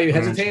reason why you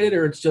hesitated,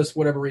 or it's just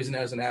whatever reason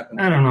hasn't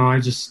happened? I don't know. I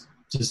just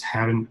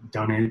haven't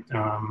done it.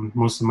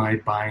 Most of my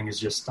buying is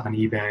just on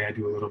eBay. I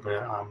do a little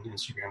bit on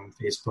Instagram and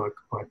Facebook,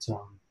 but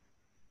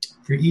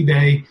for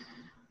eBay,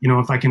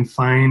 if I can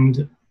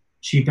find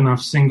cheap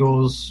enough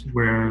singles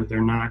where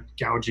they're not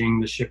gouging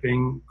the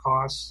shipping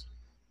costs,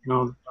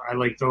 I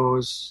like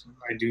those.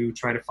 I do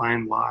try to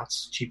find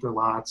cheaper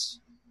lots.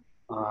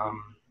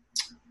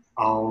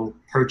 I'll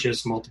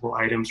purchase multiple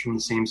items from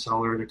the same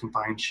seller to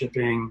combine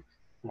shipping,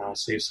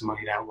 save some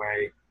money that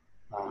way.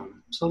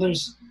 So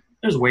there's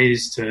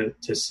ways to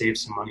save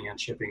some money on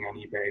shipping on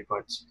eBay,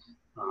 but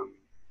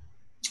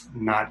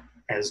not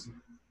as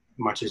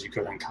much as you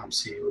could on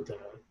COMC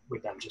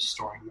with them just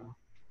storing them.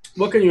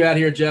 What can you add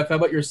here, Jeff? How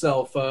about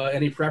yourself?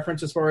 Any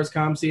preference as far as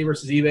COMC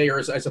versus eBay, or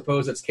I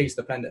suppose it's case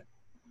dependent?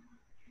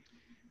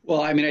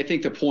 Well, I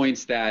think the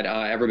points that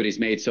everybody's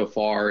made so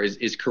far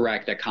is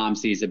correct, that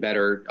COMC is a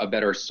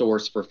better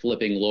source for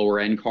flipping lower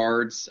end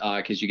cards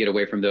because you get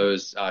away from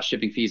those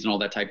shipping fees and all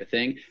that type of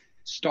thing.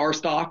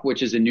 StarStock,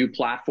 which is a new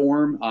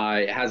platform,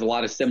 it has a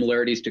lot of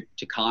similarities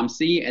to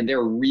COMC, and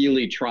they're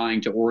really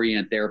trying to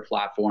orient their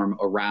platform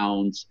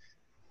around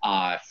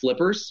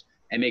flippers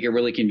and make it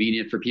really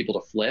convenient for people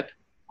to flip.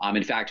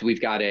 In fact,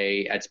 we've got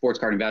at Sports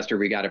Card Investor,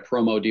 we got a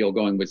promo deal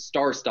going with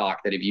StarStock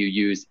that if you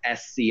use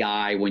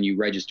SCI when you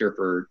register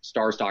for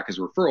StarStock as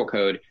a referral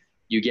code,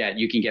 you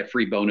can get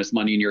free bonus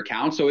money in your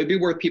account. So it'd be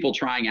worth people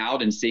trying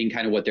out and seeing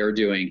kind of what they're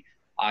doing.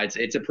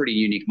 It's a pretty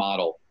unique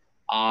model.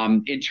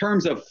 In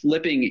terms of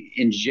flipping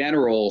in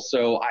general,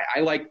 so I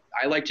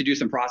like to do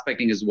some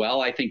prospecting as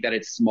well. I think that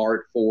it's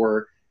smart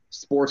for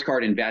sports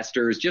card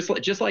investors,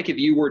 just like if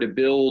you were to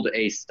build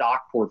a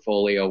stock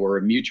portfolio or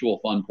a mutual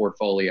fund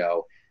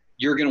portfolio,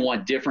 you're going to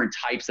want different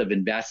types of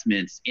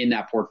investments in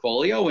that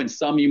portfolio. And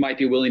some you might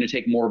be willing to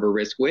take more of a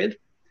risk with,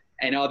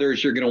 and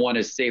others you're going to want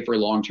to save for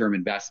long-term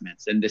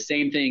investments. And the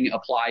same thing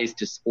applies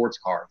to sports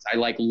cards. I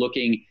like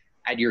looking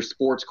at your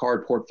sports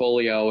card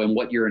portfolio and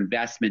what your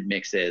investment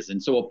mix is.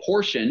 And so a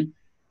portion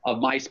of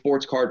my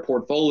sports card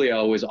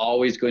portfolio is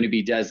always going to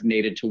be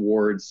designated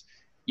towards,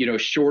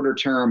 shorter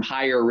term,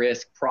 higher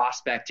risk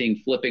prospecting,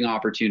 flipping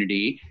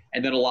opportunity.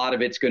 And then a lot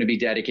of it's going to be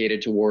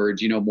dedicated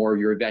towards, more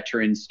of your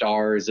veteran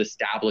stars,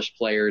 established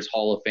players,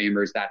 Hall of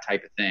Famers, that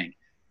type of thing.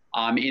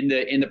 In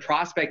the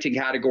prospecting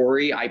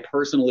category, I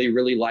personally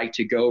really like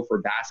to go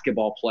for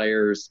basketball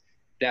players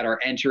that are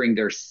entering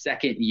their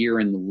second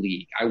year in the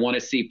league. I want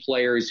to see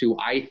players who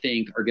I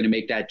think are going to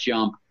make that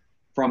jump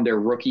from their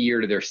rookie year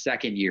to their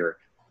second year.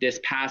 This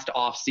past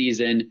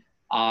offseason,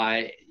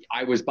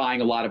 I was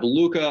buying a lot of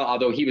Luka,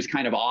 although he was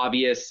kind of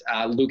obvious.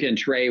 Luka and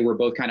Trey were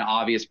both kind of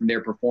obvious from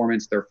their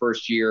performance their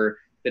first year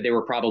that they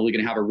were probably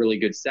going to have a really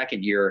good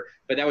second year,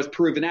 but that was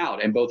proven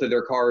out, and both of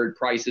their card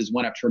prices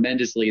went up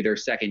tremendously their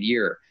second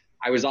year.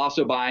 I was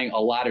also buying a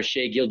lot of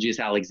Shai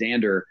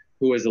Gilgeous-Alexander,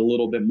 who is a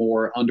little bit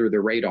more under the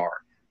radar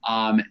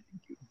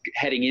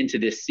heading into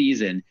this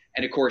season.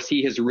 And of course,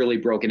 he has really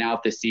broken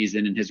out this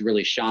season and has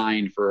really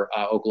shined for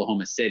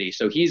Oklahoma City.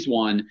 So he's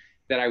one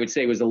that I would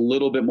say was a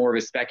little bit more of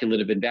a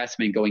speculative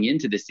investment going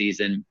into the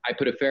season. I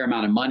put a fair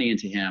amount of money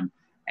into him,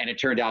 and it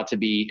turned out to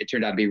be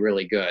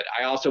really good.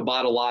 I also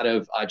bought a lot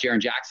of Jaren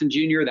Jackson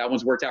Jr. That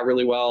one's worked out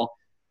really well.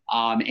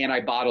 And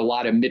I bought a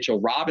lot of Mitchell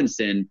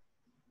Robinson,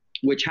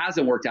 which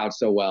hasn't worked out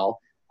so well.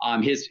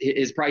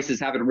 His prices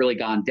haven't really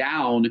gone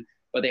down,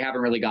 but they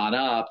haven't really gone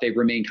up. They've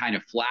remained kind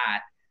of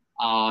flat.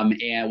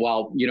 And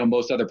while,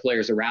 most other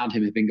players around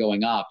him have been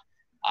going up.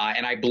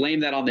 And I blame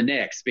that on the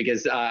Knicks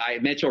because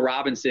Mitchell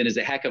Robinson is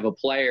a heck of a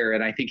player,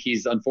 and I think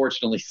he's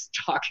unfortunately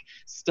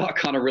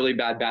stuck on a really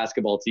bad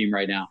basketball team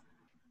right now.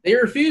 They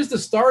refuse to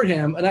start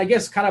him, and I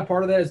guess kind of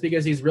part of that is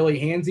because he's really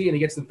handsy and he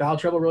gets in foul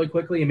trouble really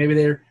quickly, and maybe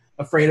they're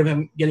afraid of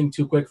him getting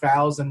 2 quick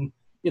fouls and,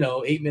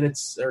 8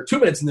 minutes or 2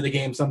 minutes into the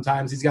game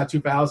sometimes he's got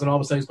 2 fouls and all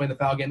of a sudden he's playing the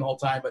foul game the whole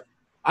time. But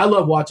I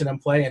love watching him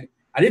play, and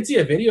I did see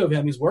a video of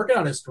him. He's working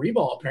on his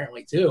 3-ball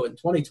apparently too in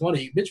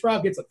 2020. Mitch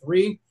Rob gets a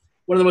 3,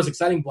 one of the most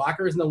exciting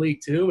blockers in the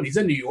league too, and he's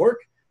in New York,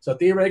 so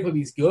theoretically if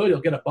he's good,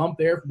 he'll get a bump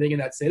there from being in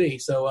that city.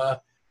 So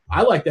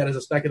I like that as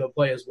a speculative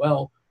play as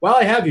well. While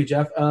I have you,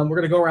 Jeff, we're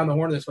going to go around the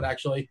horn on this one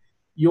actually.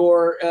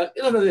 Your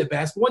the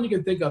best one you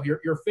can think of,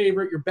 your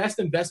favorite, your best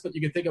investment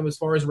you can think of as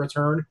far as a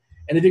return,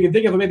 and if you can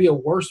think of maybe a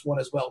worst one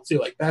as well too,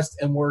 like best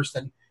and worst,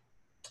 and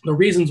the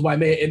reasons why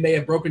it may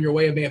have broken your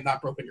way, it may have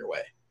not broken your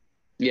way.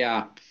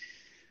 Yeah.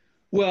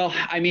 Well,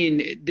 I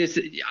mean,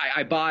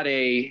 I bought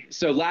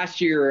so last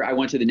year I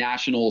went to the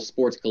National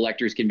Sports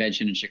Collectors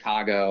Convention in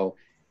Chicago,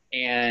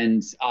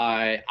 and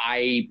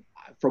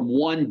from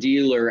one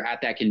dealer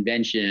at that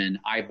convention,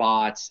 I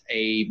bought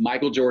a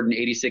Michael Jordan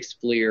 86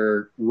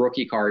 Fleer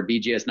rookie card,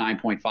 BGS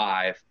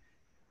 9.5.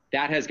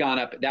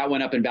 That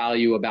went up in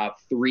value about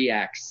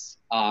 3x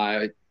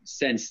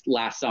since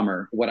last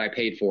summer, what I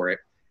paid for it.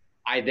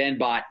 I then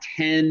bought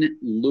 10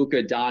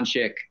 Luka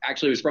Doncic.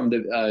 Actually, it was from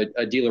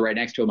a dealer right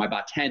next to him. I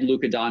bought 10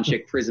 Luka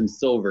Doncic Prism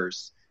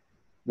Silvers,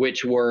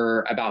 which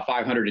were about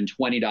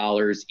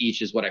 $520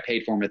 each is what I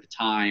paid for them at the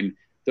time.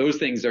 Those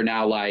things are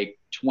now like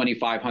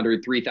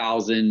 $2,500,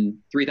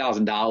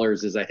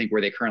 $3,000 is I think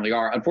where they currently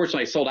are.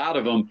 Unfortunately, I sold out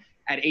of them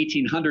at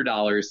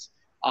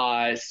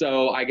 $1,800.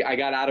 So I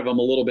got out of them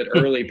a little bit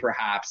early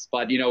perhaps,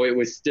 but it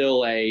was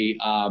still a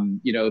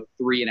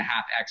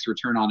 3.5x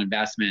return on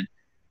investment.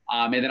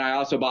 And then I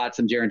also bought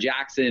some Jaren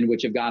Jackson,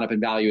 which have gone up in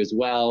value as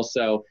well.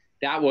 So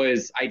that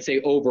was, I'd say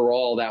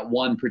overall, that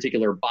one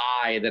particular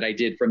buy that I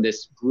did from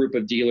this group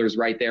of dealers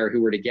right there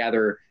who were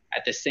together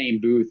at the same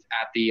booth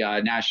at the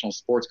National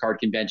Sports Card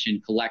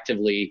Convention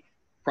collectively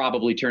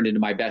probably turned into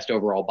my best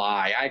overall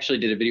buy. I actually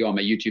did a video on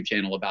my YouTube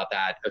channel about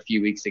that a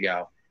few weeks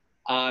ago.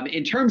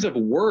 In terms of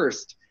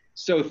worst,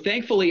 so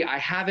thankfully I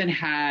haven't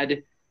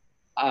had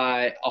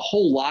a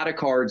whole lot of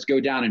cards go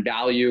down in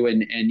value,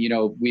 and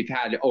we've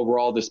had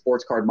overall the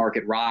sports card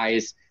market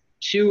rise.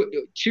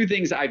 Two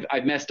things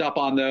I've messed up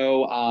on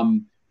though.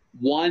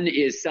 One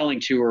is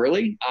selling too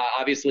early.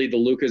 Obviously the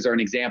Lukas are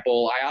an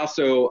example. I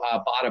also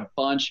bought a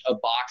bunch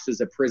of boxes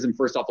of Prism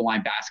First Off the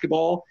Line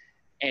basketball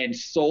and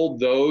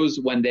sold those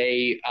when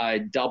they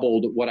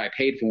doubled what I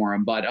paid for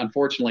them. But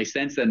unfortunately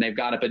since then they've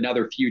gone up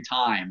another few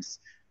times.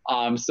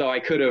 So I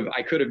could have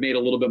made a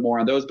little bit more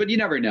on those, but you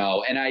never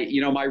know. And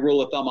my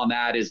rule of thumb on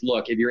that is,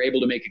 look, if you're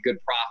able to make a good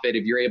profit,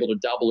 if you're able to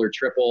double or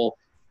triple,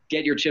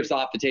 get your chips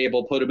off the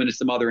table, put them into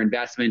some other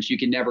investments. You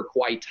can never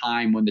quite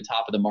time when the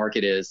top of the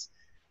market is.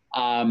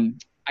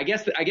 I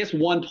guess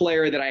one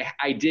player that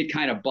I did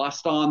kind of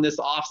bust on this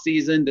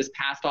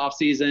past off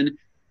season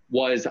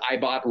was I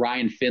bought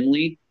Ryan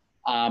Finley.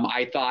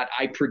 I thought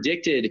I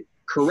predicted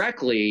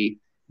correctly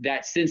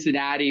that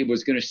Cincinnati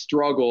was going to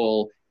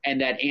struggle and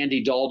that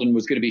Andy Dalton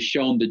was going to be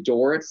shown the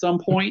door at some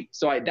point.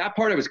 So that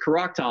part I was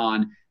correct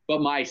on,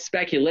 but my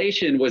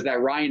speculation was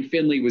that Ryan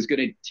Finley was going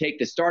to take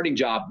the starting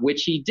job,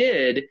 which he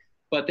did,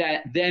 but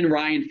that then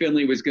Ryan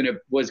Finley was going to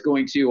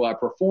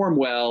perform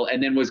well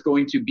and then was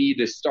going to be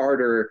the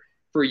starter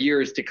for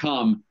years to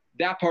come.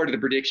 That part of the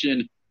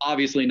prediction,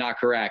 obviously not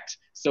correct.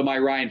 So my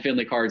Ryan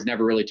Finley cards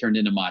never really turned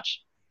into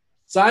much.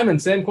 Simon,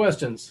 same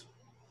questions.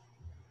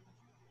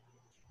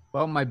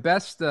 Well, my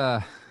best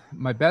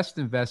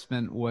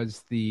investment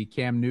was the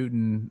Cam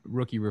Newton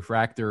rookie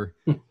refractor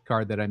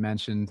card that I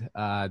mentioned.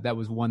 That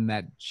was one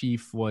that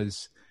Chief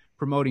was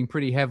promoting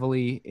pretty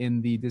heavily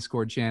in the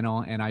Discord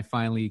channel, and I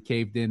finally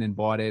caved in and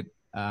bought it.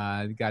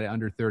 Got it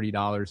under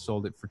 $30,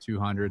 sold it for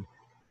 $200.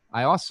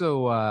 I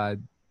also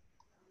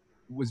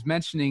was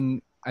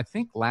mentioning, I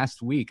think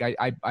last week,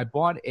 I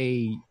bought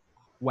a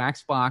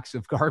wax box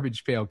of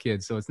Garbage Pail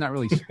Kids, so it's not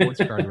really sports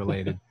card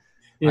related.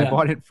 Yeah. I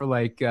bought it for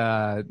like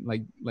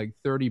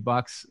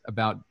 $30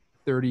 about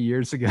 30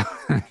 years ago.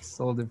 I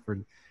sold it for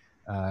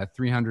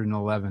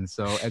 $311.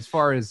 So as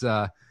far as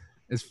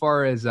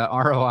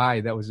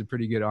ROI, that was a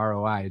pretty good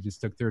ROI. It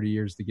just took 30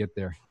 years to get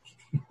there.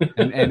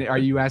 And are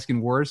you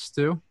asking worst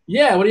too?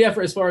 Yeah. What do you have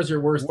as far as your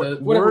worst?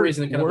 Whatever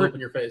reason it kind of blew up in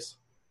your face.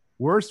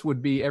 Worst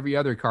would be every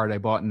other card I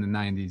bought in the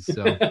 90s.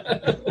 So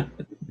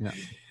yeah.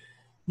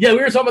 Yeah, we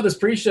were talking about this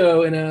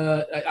pre-show, and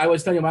I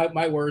was telling you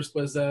my worst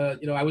was,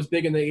 I was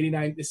big in the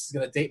 89. This is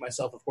going to date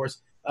myself, of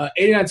course.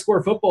 89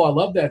 Score Football. I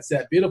love that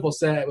set. Beautiful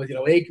set with,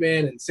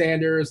 Aikman and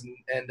Sanders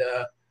and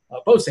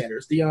both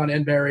Sanders, Dion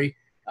and Barry.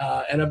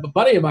 And a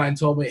buddy of mine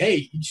told me,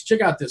 hey, you should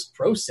check out this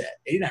Pro set.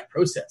 89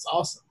 Pro set's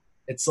awesome.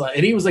 It's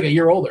and he was like a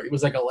year older. He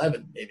was like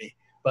 11 maybe.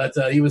 But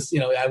he was, he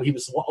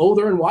was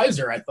older and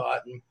wiser, I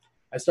thought. And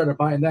I started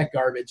buying that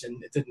garbage,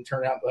 and it didn't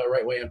turn out the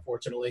right way,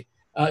 unfortunately.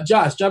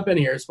 Josh, jump in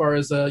here as far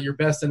as your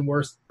best and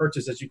worst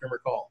purchases you can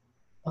recall.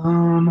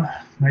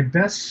 My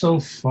best so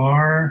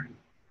far,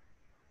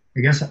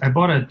 I guess I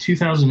bought a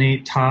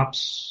 2008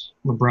 Topps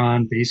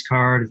LeBron base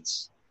card.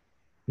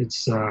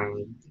 It's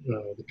the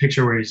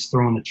picture where he's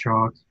throwing the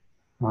chalk.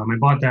 I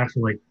bought that for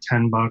like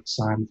 $10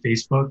 on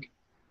Facebook.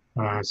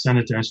 Sent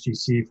it to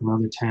SGC for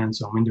another 10,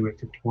 so I'm into it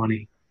for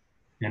 20.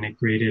 And it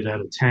graded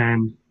at a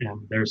 10,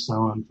 and they're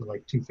selling for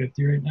like $250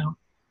 right now.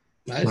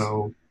 Nice.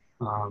 So,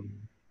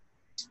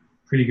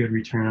 pretty good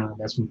return on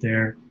investment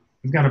there.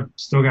 We've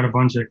still got a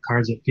bunch of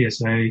cards at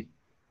PSA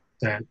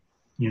that,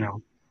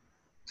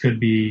 could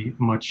be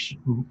much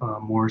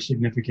more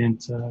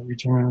significant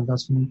return on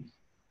investment,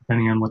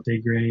 depending on what they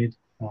grade.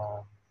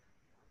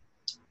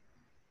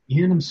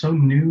 And I'm so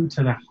new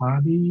to the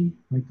hobby,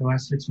 like the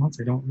last 6 months,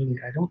 I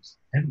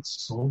haven't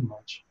sold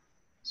much.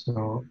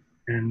 So,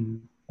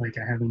 and like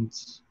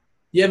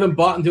You haven't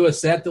bought into a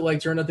set that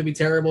like turned out to be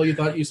terrible. You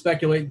thought you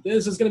speculate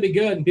this is going to be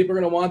good and people are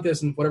going to want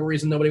this, and for whatever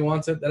reason nobody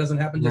wants it. That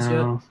hasn't happened just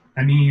yet.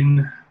 I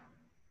mean,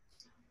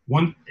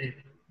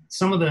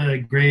 some of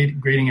the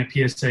grading at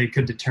PSA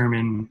could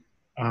determine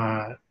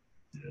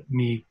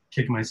me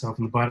kicking myself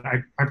in the butt.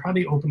 I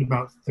probably opened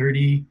about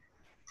 30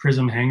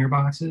 Prism hanger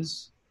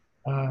boxes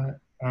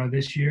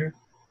this year.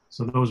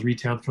 So those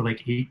retailed for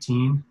like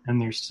 18,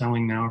 and they're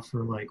selling now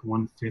for like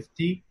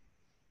 150.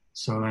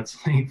 So that's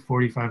like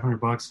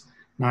 $4,500.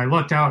 Now I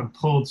lucked out and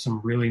pulled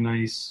some really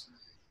nice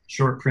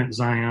short print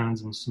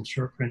Zions and some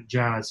short print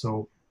Jazz.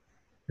 So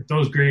if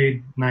those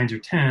grade 9s or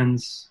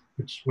 10s,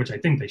 which I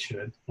think they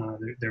should,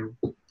 they're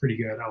pretty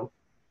good.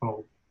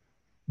 I'll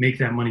make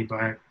that money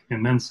back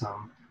and then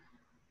some.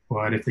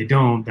 But if they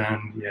don't,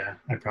 then yeah,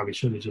 I probably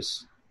should have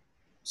just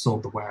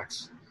sold the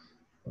wax.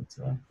 But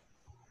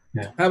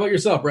yeah. How about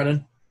yourself,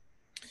 Brennan?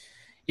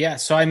 Yeah,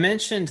 so I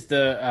mentioned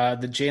the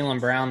Jaylen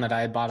Brown that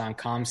I had bought on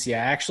COMC. I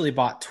actually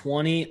bought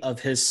 20 of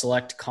his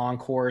select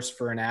concourse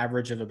for an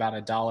average of about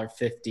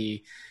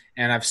 $1.50,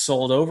 and I've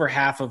sold over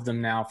half of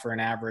them now for an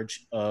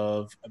average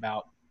of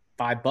about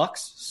 $5.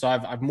 So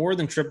I've more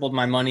than tripled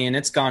my money, and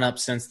it's gone up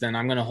since then.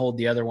 I'm going to hold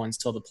the other ones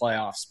till the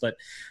playoffs, but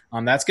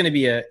that's going to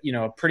be a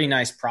pretty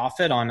nice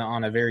profit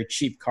on a very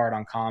cheap card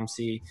on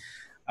COMC.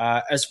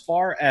 As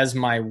far as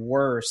my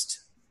worst,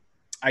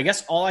 I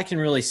guess all I can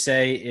really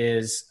say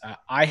is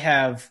I've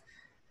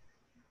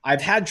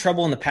had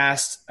trouble in the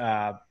past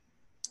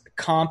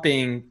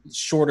comping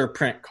shorter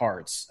print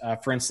cards.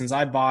 For instance,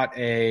 I bought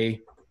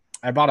a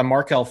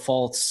Markelle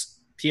Fultz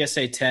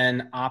PSA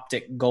 10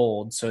 Optic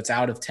Gold, so it's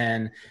out of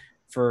 10,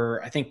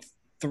 for I think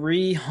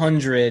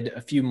 $300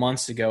 a few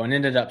months ago, and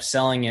ended up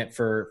selling it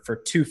for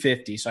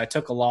 $250. So I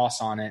took a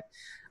loss on it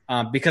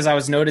because I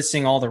was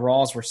noticing all the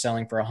raws were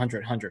selling for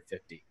 $100,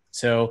 $150.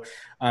 So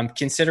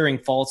considering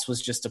Fultz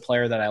was just a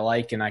player that I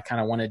like, and I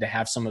kind of wanted to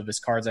have some of his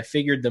cards, I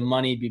figured the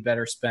money be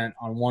better spent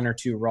on one or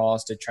two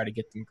raws to try to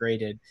get them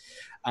graded.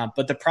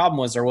 But the problem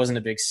was there wasn't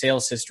a big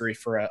sales history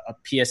for a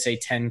PSA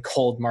 10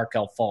 cold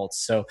Markelle Fultz.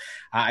 So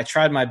I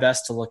tried my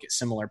best to look at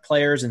similar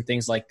players and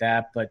things like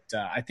that. But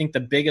I think the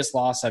biggest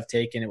loss I've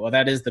taken,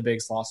 that is the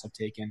biggest loss I've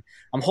taken.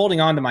 I'm holding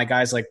on to my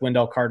guys like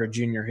Wendell Carter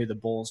Jr., who the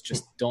Bulls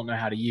just don't know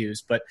how to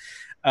use. But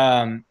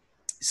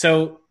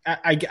so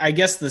I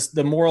guess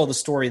the moral of the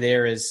story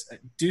there is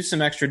do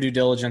some extra due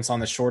diligence on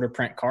the shorter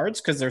print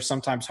cards, because they're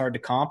sometimes hard to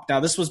comp.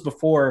 Now, this was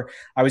before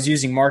I was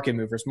using Market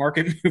Movers.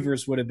 Market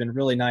Movers would have been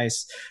really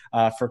nice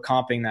for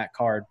comping that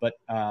card. But,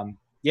 I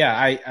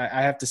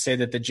have to say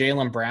that the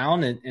Jaylen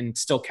Brown, and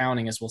still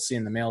counting as we'll see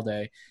in the mail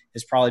day,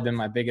 has probably been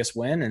my biggest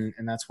win,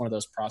 and that's one of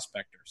those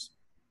prospectors.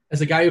 As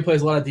a guy who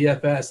plays a lot of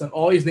DFS, and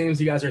all these names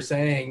you guys are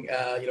saying,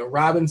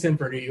 Robinson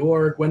for New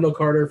York, Wendell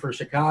Carter for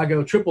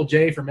Chicago, Triple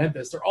J for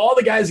Memphis, they're all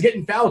the guys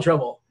getting foul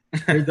trouble.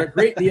 They're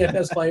great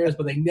DFS players,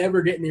 but they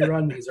never get any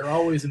run these. They're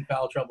always in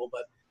foul trouble.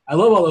 But I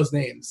love all those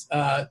names.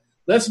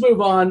 Let's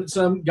move on.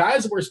 Some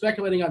guys that we're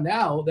speculating on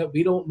now that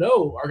we don't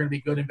know are going to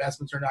be good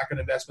investments or not good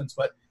investments,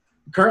 but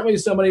currently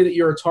somebody that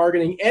you're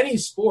targeting any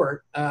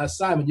sport.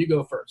 Simon, you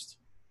go first.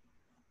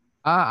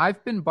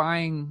 I've been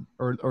buying,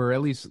 or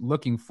at least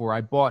looking for,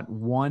 I bought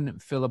one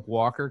Philip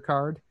Walker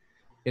card.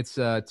 It's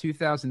a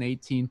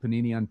 2018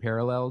 Panini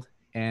Unparalleled,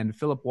 and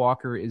Philip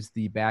Walker is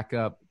the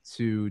backup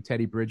to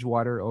Teddy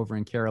Bridgewater over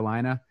in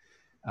Carolina.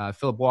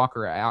 Philip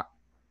Walker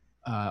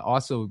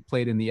also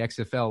played in the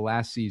XFL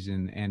last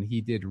season, and he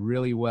did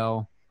really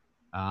well.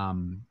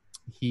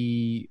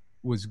 He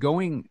was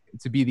going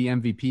to be the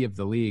MVP of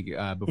the league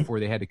before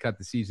they had to cut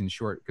the season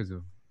short because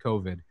of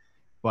COVID.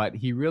 But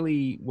he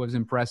really was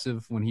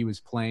impressive when he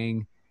was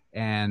playing,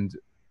 and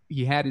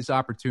he had his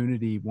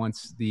opportunity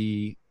once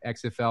the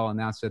XFL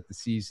announced that the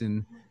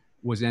season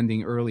was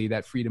ending early.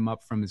 That freed him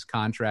up from his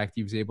contract.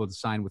 He was able to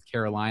sign with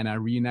Carolina,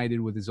 reunited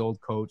with his old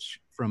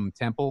coach from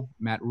Temple,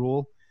 Matt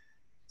Rule.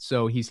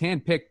 So he's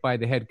handpicked by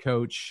the head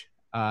coach.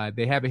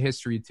 They have a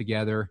history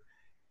together,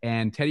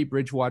 and Teddy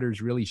Bridgewater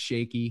is really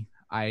shaky.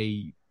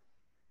 I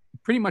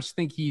pretty much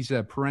think he's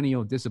a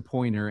perennial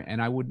disappointer, and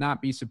I would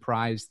not be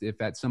surprised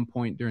if at some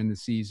point during the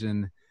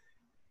season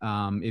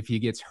if he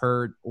gets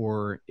hurt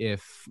or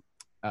if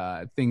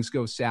things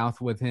go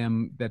south with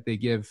him, that they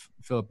give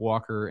Philip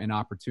Walker an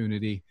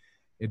opportunity.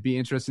 It'd be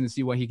interesting to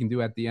see what he can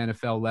do at the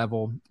NFL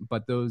level.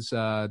 But those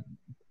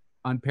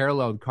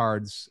unparalleled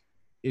cards,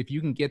 if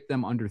you can get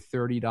them under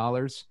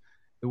 $30,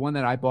 the one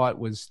that I bought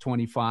was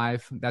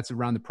 $25. That's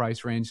around the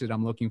price range that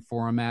I'm looking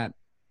for them at.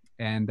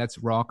 And that's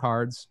raw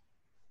cards.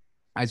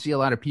 I see a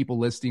lot of people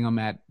listing them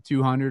at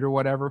 $200 or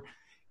whatever.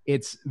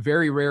 It's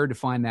very rare to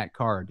find that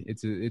card.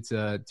 It's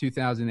a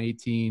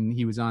 2018.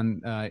 He was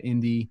on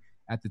Indy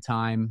at the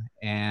time,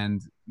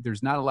 and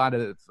there's not a lot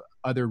of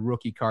other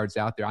rookie cards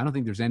out there. I don't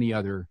think there's any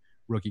other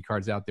rookie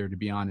cards out there, to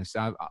be honest.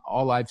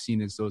 All I've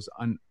seen is those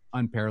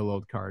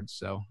unparalleled cards.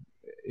 So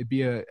it'd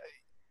be a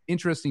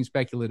interesting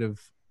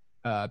speculative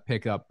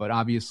pickup, but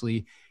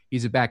obviously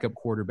he's a backup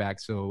quarterback,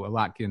 so a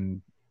lot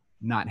can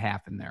not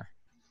happen there.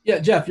 Yeah,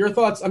 Jeff, your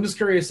thoughts? I'm just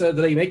curious. Do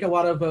they make a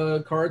lot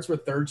of cards for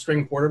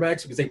third-string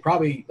quarterbacks? Because they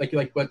probably,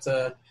 like what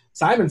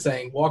Simon's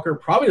saying, Walker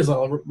probably does a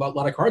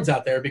lot of cards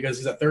out there because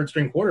he's a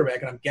third-string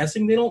quarterback, and I'm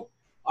guessing they don't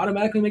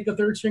automatically make the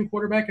third-string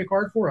quarterback a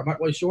card for. I'm not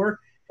really sure.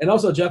 And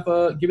also, Jeff,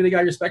 give me the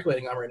guy you're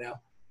speculating on right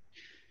now.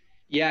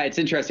 Yeah, it's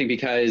interesting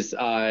because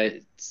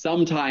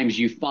sometimes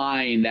you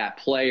find that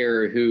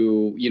player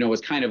who,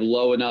 was kind of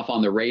low enough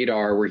on the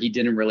radar where he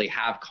didn't really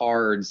have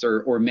cards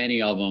or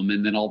many of them.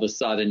 And then all of a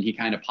sudden he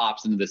kind of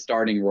pops into the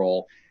starting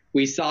role.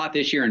 We saw it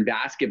this year in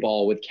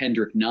basketball with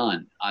Kendrick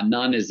Nunn.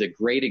 Nunn is a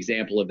great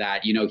example of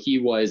that. He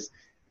was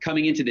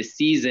coming into the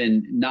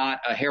season not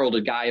a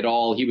heralded guy at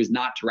all. He was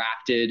not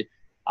drafted.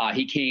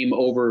 He came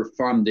over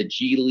from the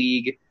G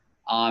League.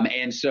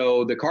 And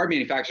so the card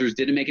manufacturers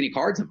didn't make any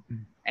cards of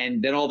him.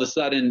 And then all of a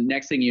sudden,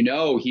 next thing you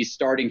know, he's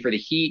starting for the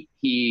Heat.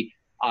 He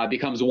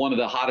becomes one of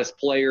the hottest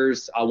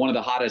players, one of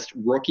the hottest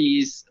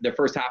rookies the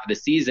first half of the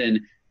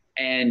season,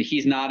 and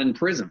he's not in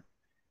Prism.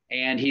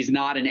 And he's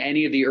not in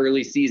any of the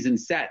early season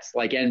sets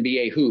like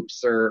NBA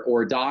Hoops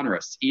or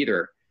Donruss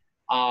either.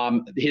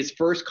 His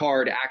first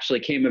card actually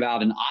came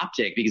about in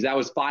Optic because that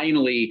was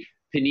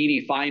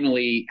Panini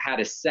finally had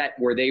a set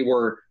where they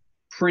were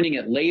printing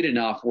it late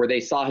enough where they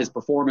saw his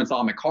performance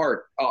on the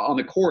court,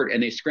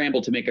 and they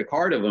scrambled to make a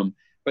card of him.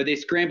 But they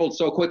scrambled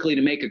so quickly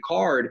to make a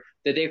card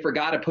that they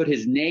forgot to put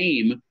his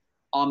name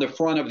on the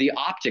front of the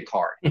Optic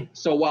card.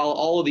 So while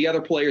all of the other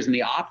players in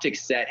the Optic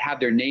set have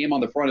their name on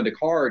the front of the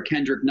card,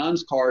 Kendrick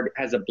Nunn's card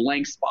has a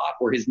blank spot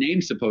where his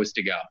name's supposed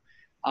to go.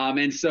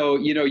 And so,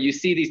 you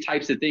see these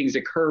types of things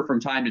occur from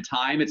time to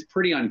time. It's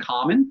pretty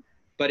uncommon,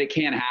 but it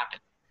can happen.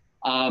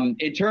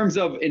 In terms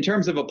of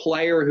a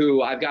player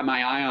who I've got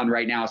my eye on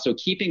right now, so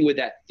keeping with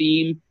that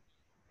theme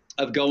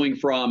of going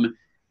from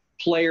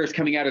players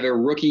coming out of their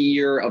rookie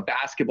year of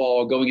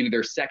basketball, going into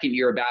their second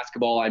year of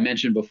basketball, I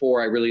mentioned before,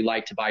 I really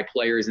like to buy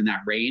players in that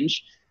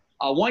range.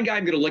 One guy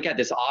I'm going to look at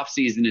this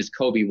offseason is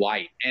Coby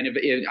White. And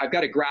if I've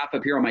got a graph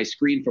up here on my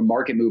screen from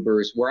Market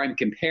Movers where I'm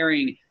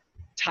comparing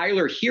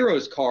Tyler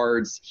Hero's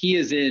cards, he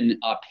is in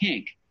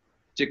pink,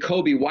 to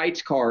Coby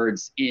White's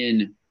cards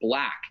in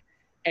black.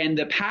 And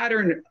the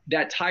pattern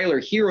that Tyler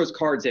Hero's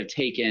cards have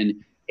taken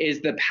is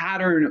the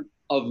pattern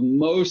of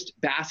most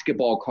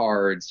basketball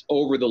cards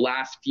over the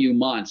last few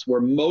months,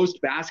 where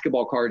most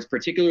basketball cards,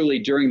 particularly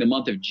during the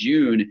month of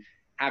June,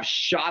 have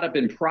shot up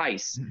in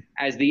price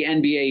as the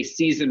NBA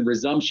season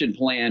resumption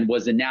plan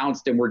was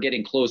announced and we're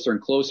getting closer and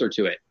closer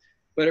to it.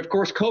 But of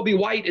course, Coby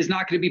White is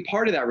not going to be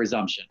part of that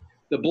resumption.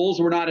 The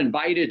Bulls were not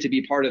invited to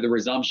be part of the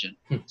resumption.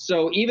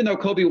 So even though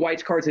Coby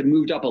White's cards have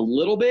moved up a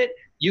little bit,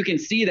 you can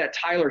see that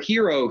Tyler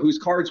Hero, whose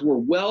cards were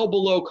well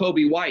below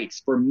Coby White's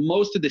for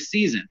most of the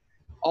season,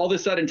 all of a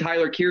sudden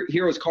Tyler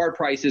Hero's card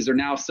prices are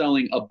now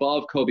selling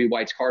above Coby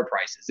White's card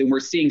prices. And we're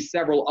seeing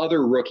several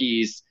other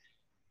rookies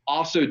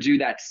also do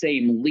that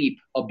same leap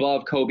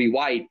above Coby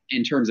White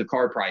in terms of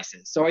card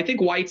prices. So I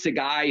think White's a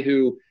guy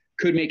who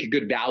could make a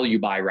good value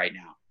buy right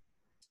now.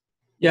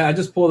 Yeah, I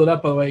just pulled it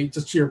up, by the way,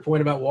 just to your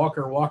point about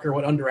Walker. Walker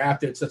went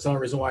undrafted, so that's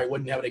another reason why I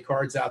wouldn't have any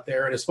cards out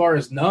there. And as far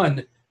as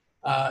Nunn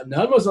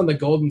was on the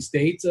Golden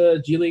State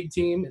G League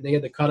team, and they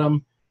had to cut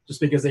him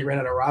just because they ran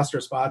out of roster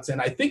spots.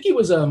 And I think he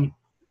was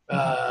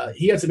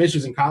he had some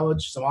issues in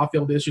college, some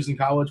off-field issues in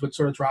college, which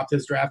sort of dropped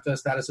his draft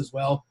status as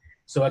well.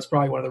 So that's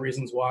probably one of the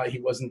reasons why he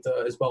wasn't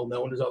as well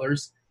known as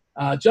others.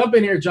 Jump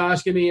in here,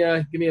 Josh. Give me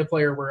a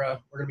player we're going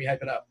to be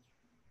hyping up.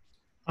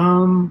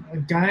 A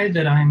guy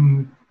that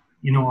I'm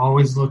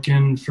always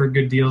looking for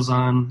good deals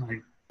on. I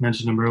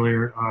mentioned him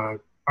earlier.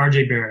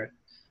 RJ Barrett.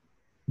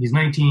 He's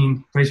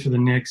 19, plays for the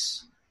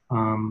Knicks.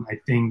 I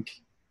think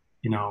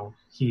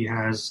he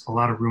has a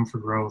lot of room for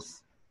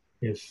growth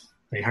if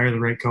they hire the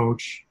right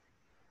coach.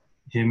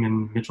 Him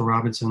and Mitchell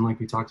Robinson, like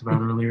we talked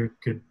about earlier,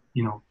 could,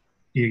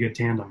 be a good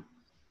tandem.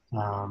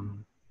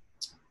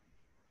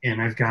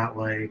 And I've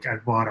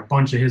bought a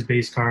bunch of his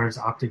base cards,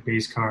 Optic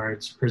base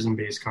cards, Prism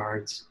base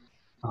cards.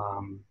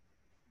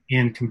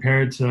 And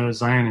compared to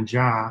Zion and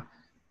Ja,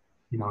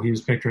 he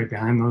was picked right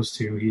behind those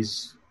two.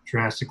 He's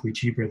drastically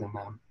cheaper than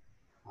them.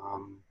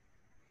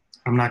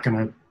 I'm not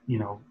going to,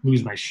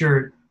 lose my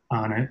shirt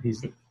on it.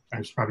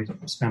 I've probably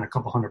spent a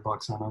couple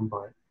 $100 on him,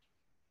 but,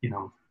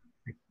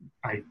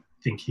 I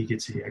think he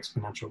could see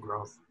exponential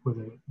growth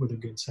with a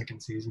good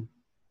second season.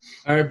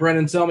 All right,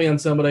 Brendan, tell me on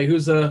somebody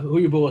who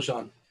you bullish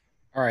on.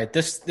 All right,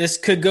 this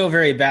could go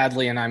very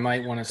badly, and I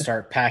might want to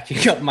start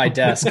packing up my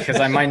desk because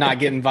I might not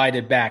get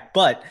invited back.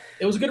 But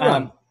it was a good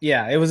run.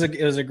 Yeah, it was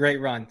a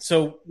great run.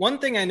 So one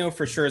thing I know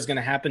for sure is going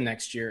to happen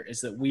next year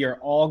is that we are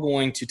all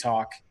going to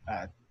talk,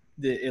 at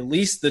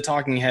least the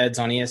talking heads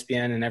on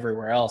ESPN and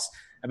everywhere else,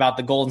 about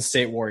the Golden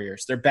State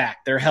Warriors. They're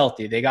back. They're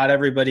healthy. They got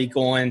everybody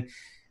going.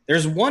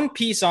 There's one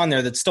piece on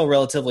there that's still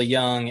relatively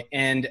young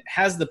and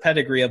has the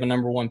pedigree of a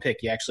number one pick.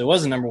 He actually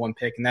was a number one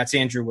pick, and that's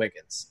Andrew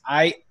Wiggins.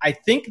 I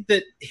think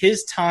that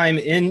his time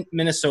in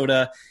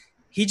Minnesota,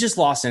 he just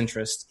lost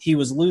interest. He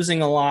was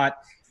losing a lot.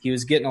 He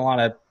was getting a lot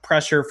of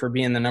pressure for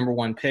being the number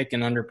one pick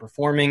and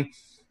underperforming.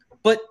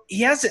 But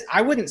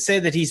I wouldn't say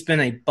that he's been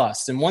a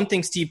bust. And one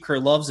thing Steve Kerr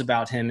loves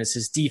about him is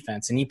his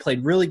defense. And he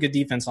played really good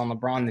defense on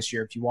LeBron this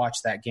year if you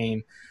watch that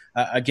game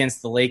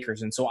against the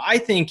Lakers. And so I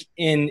think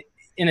in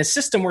a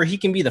system where he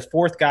can be the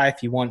fourth guy if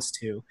he wants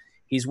to,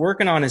 he's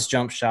working on his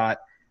jump shot.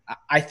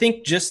 I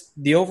think just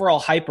the overall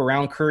hype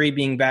around Curry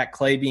being back,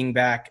 Clay being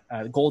back,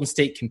 Golden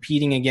State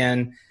competing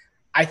again,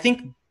 I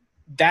think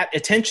that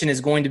attention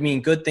is going to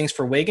mean good things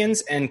for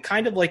Wiggins. And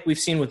kind of like we've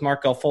seen with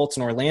Markelle Fultz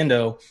in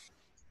Orlando,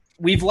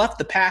 we've left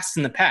the past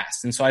in the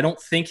past. And so I don't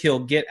think he'll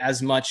get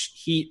as much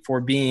heat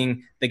for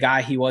being the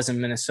guy he was in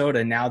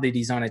Minnesota now that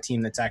he's on a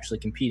team that's actually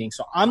competing.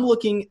 So I'm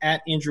looking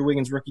at Andrew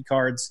Wiggins rookie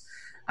cards.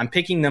 I'm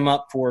picking them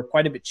up for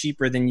quite a bit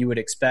cheaper than you would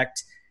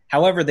expect.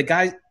 However, the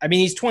guy,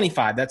 he's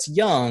 25. That's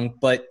young,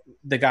 but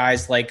the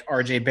guys like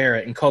RJ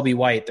Barrett and Kobe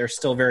White, they're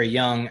still very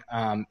young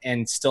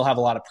and still have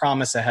a lot of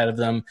promise ahead of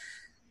them.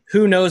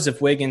 Who knows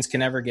if Wiggins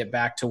can ever get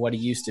back to what he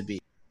used to be?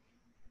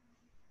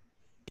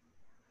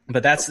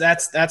 But that's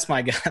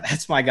my guy.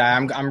 That's my guy.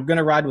 I'm going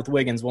to ride with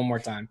Wiggins one more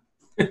time.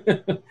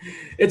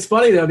 It's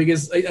funny though,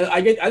 because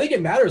I think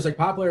it matters. Like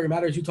popularity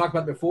matters. You talked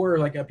about before,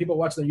 like people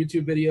watch their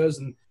YouTube videos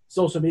and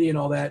social media and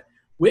all that.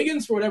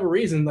 Wiggins, for whatever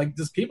reason, like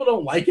just people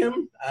don't like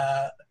him.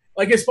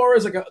 Like as far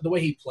as like the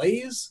way he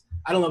plays,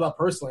 I don't know about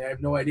personally. I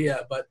have no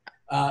idea. But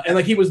and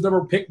like he was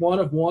number pick one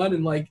of one,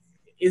 and like,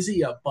 is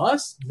he a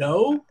bust?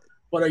 No.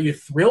 But are you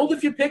thrilled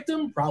if you picked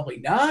him? Probably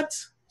not.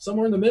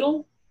 Somewhere in the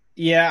middle.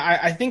 Yeah,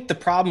 I think the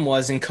problem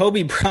was, and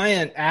Kobe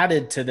Bryant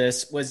added to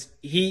this, was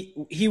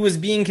he was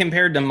being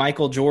compared to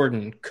Michael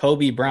Jordan,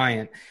 Kobe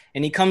Bryant,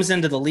 and he comes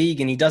into the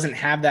league and he doesn't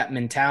have that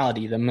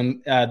mentality,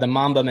 the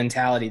Mamba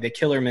mentality, the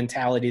killer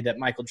mentality that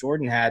Michael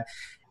Jordan had.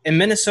 And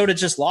Minnesota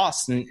just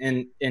lost,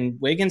 and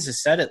Wiggins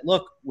has said it.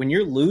 Look, when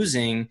you're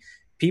losing,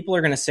 people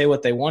are going to say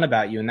what they want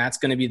about you, and that's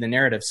going to be the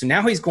narrative. So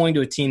now he's going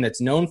to a team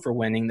that's known for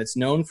winning, that's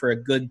known for a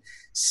good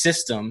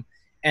system,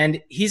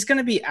 and he's going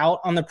to be out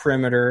on the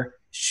perimeter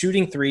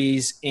shooting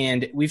threes,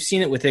 and we've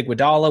seen it with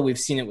Iguodala, we've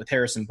seen it with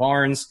Harrison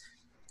Barnes.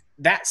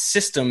 That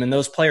system and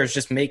those players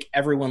just make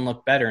everyone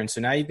look better. And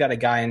so now you've got a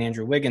guy in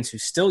Andrew Wiggins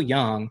who's still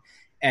young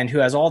and who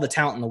has all the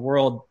talent in the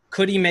world.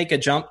 Could he make a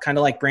jump kind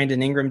of like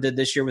Brandon Ingram did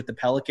this year with the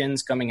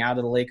Pelicans, coming out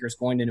of the Lakers,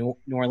 going to New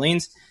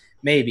Orleans?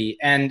 Maybe.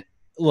 And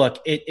look,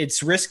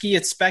 it's risky,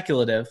 it's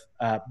speculative,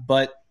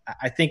 but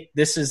I think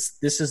this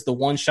is the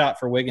one shot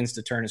for Wiggins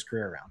to turn his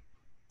career around.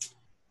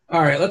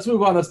 All right, let's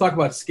move on. Let's talk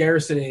about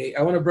scarcity.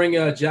 I want to bring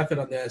Jeff in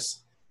on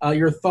this.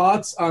 Your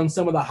thoughts on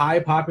some of the high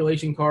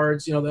population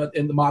cards,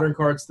 in the modern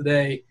cards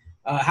today,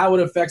 how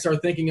it affects our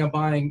thinking of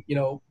buying,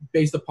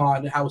 based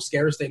upon how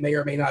scarce they may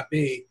or may not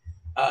be,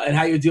 and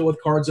how you deal with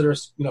cards that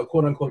are,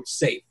 quote unquote,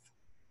 safe.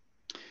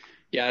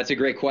 Yeah, that's a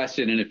great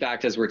question. And in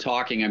fact, as we're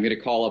talking, I'm going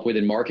to call up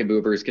within Market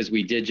Movers because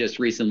we did just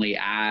recently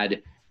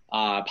add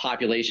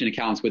population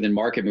accounts within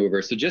Market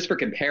Movers. So just for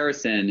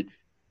comparison,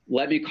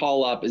 let me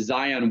call up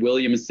Zion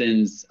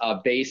Williamson's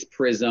base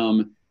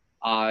prism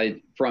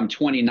from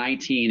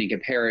 2019 and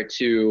compare it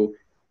to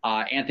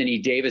Anthony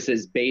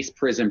Davis's base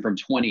prism from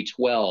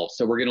 2012.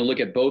 So we're going to look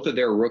at both of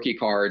their rookie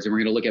cards, and we're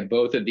going to look at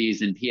both of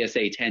these in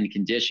PSA 10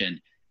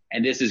 condition.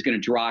 And this is going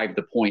to drive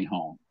the point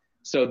home.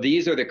 So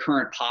these are the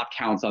current pop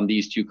counts on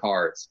these two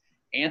cards.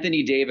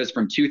 Anthony Davis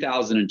from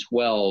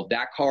 2012,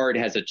 that card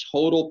has a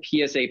total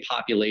PSA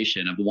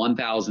population of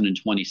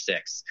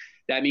 1,026.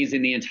 That means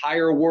in the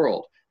entire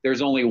world,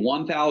 there's only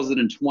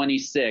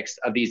 1,026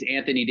 of these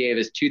Anthony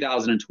Davis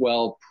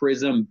 2012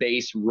 Prism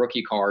base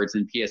rookie cards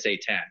in PSA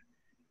 10.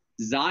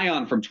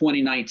 Zion from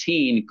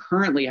 2019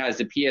 currently has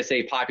a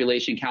PSA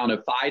population count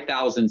of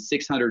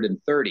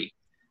 5,630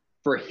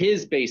 for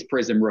his base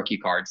Prism rookie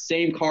card.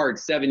 Same card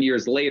 7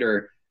 years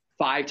later,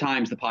 5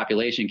 times the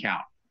population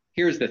count.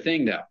 Here's the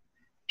thing though.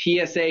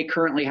 PSA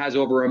currently has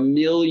over 1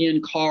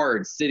 million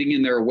cards sitting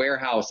in their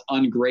warehouse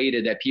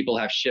ungraded that people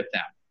have shipped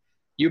them.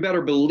 You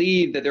better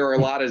believe that there are a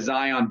lot of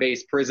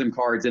Zion-based Prism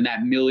cards in that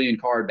 1 million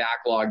card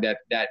backlog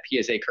that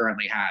PSA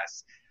currently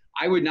has.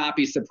 I would not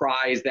be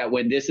surprised that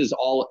when this is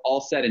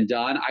all said and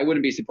done, I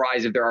wouldn't be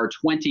surprised if there are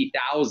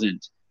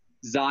 20,000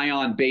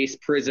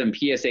 Zion-based Prism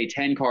PSA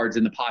 10 cards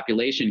in the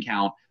population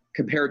count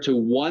compared to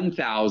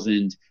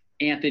 1,000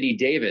 Anthony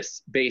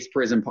Davis-based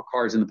Prism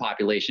cards in the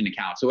population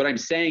account. So what I'm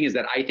saying is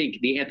that I think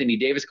the Anthony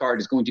Davis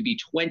card is going to be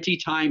 20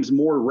 times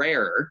more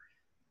rare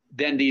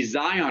than the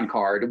Zion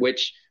card,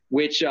 which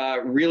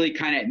really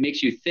kind of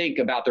makes you think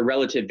about the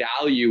relative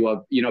value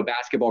of,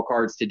 basketball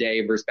cards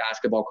today versus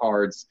basketball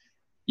cards,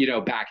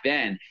 back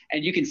then.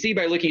 And you can see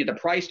by looking at the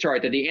price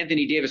chart that the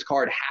Anthony Davis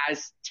card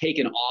has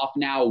taken off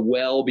now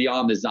well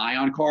beyond the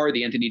Zion card.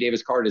 The Anthony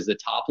Davis card is the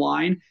top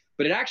line,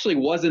 but it actually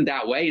wasn't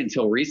that way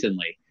until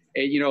recently.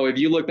 If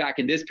you look back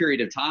in this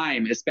period of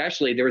time,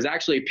 especially, there was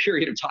actually a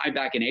period of time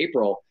back in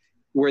April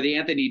where the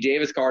Anthony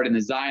Davis card and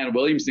the Zion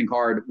Williamson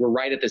card were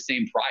right at the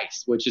same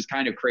price, which is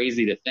kind of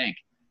crazy to think.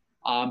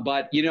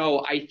 But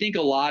I think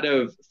a lot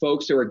of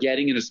folks who are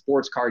getting into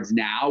sports cards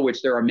now,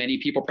 which there are many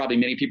people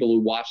who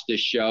watch this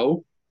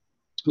show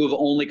who have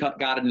only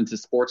gotten into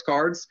sports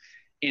cards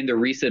in the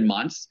recent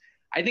months.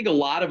 I think a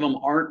lot of them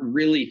aren't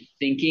really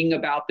thinking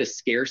about the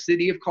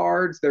scarcity of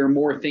cards. They're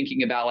more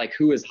thinking about like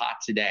who is hot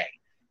today.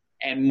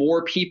 And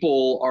more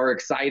people are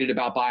excited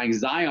about buying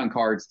Zion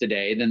cards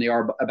today than they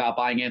are about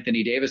buying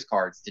Anthony Davis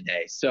cards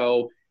today.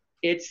 So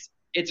it's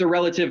a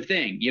relative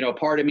thing.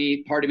 Part of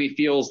me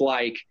feels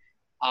like,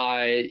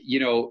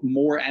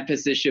 more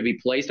emphasis should be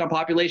placed on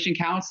population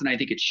counts, and I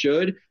think it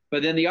should.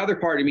 But then the other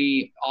part of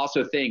me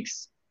also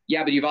thinks,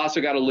 yeah, but you've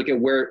also got to look at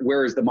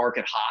where is the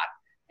market hot.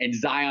 And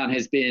Zion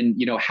has been,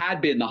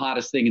 had been the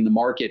hottest thing in the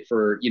market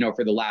for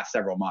the last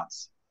several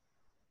months.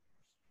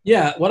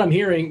 Yeah, what I'm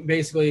hearing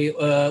basically,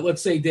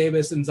 let's say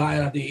Davis and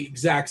Zion have the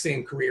exact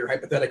same career,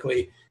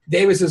 hypothetically.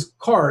 Davis's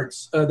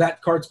cards,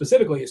 that card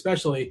specifically,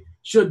 especially,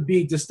 should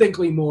be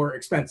distinctly more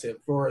expensive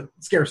for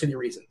scarcity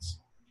reasons.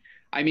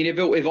 I mean,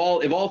 if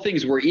all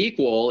things were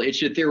equal, it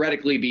should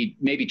theoretically be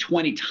maybe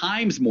 20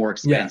 times more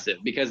expensive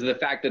because of the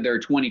fact that there are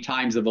 20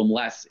 times of them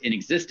less in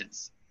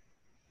existence.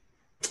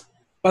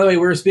 By the way,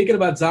 we were speaking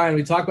about Zion.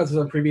 We talked about this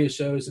on previous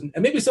shows, and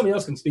maybe somebody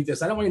else can speak to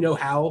this. I don't really know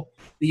how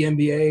the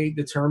NBA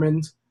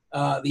determined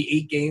the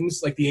 8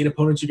 games, like the 8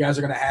 opponents you guys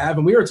are going to have.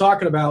 And we were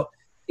talking about,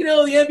 the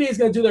NBA is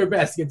going to do their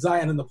best to get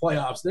Zion in the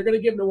playoffs. They're going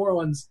to give New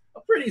Orleans a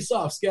pretty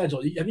soft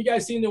schedule. Have you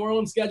guys seen New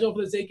Orleans' schedule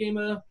for this 8-game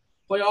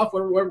playoff?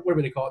 What are we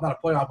going to call it? Not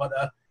a playoff, but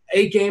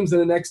 8 games in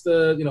the next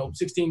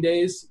 16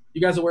 days.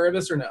 You guys aware of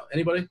this or no?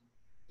 Anybody?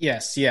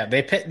 Yes, yeah.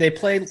 They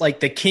played like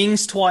the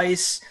Kings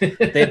twice.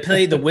 They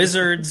played the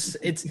Wizards.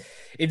 It's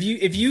if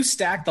you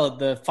stack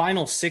the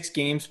final 6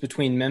 games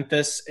between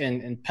Memphis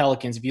and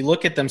Pelicans, if you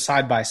look at them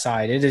side by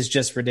side, it is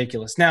just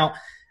ridiculous. Now,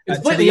 it's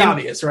blatantly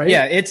obvious, right?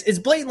 Yeah, it's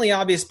blatantly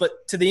obvious. But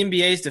to the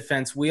NBA's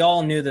defense, we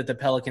all knew that the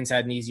Pelicans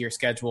had an easier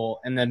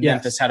schedule, and then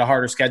Memphis had a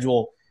harder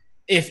schedule.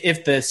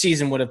 If the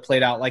season would have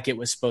played out like it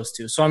was supposed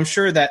to. So I'm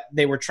sure that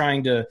they were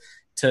trying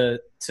to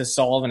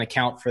solve and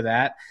account for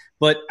that.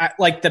 But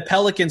like the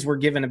Pelicans were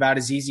given about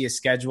as easy a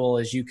schedule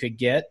as you could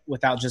get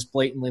without just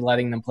blatantly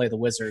letting them play the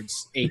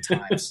Wizards 8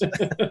 times.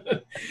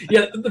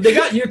 Yeah, they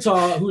got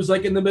Utah, who's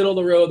like in the middle of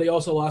the road. They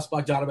also lost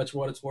Bogdanovich for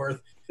what it's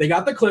worth. They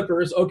got the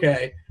Clippers.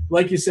 Okay.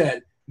 Like you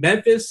said,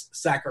 Memphis,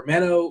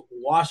 Sacramento,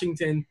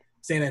 Washington,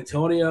 San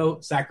Antonio,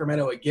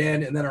 Sacramento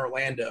again, and then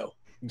Orlando.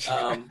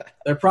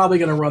 They're probably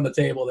going to run the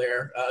table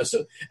there.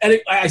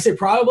 I say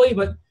probably,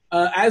 but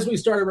as we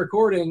started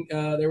recording,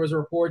 there was a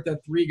report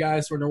that 3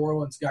 guys from New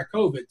Orleans got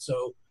COVID.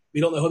 So we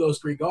don't know who those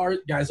 3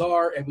 guys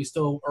are, and we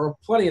still are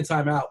plenty of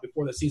time out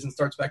before the season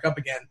starts back up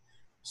again.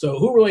 So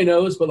who really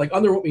knows? But like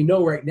under what we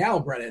know right now,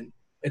 Brennan,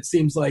 it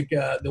seems like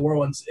New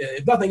Orleans,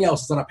 if nothing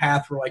else, is on a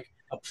path for like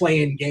a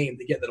play-in game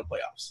to get into the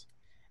playoffs.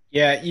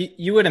 Yeah,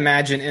 you would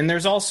imagine. And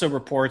there's also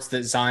reports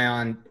that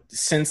Zion,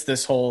 since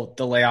this whole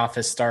the layoff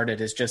has started,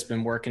 has just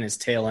been working his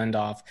tail end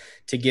off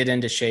to get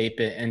into shape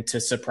and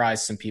to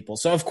surprise some people.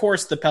 So, of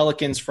course, the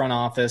Pelicans front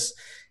office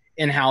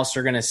in-house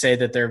are going to say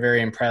that they're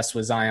very impressed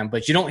with Zion,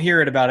 but you don't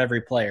hear it about every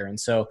player. And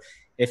so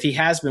if he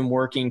has been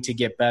working to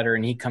get better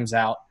and he comes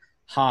out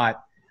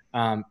hot,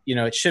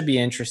 it should be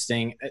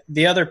interesting.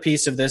 The other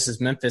piece of this is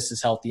Memphis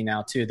is healthy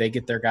now too. They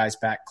get their guys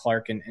back,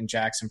 Clark and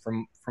Jackson,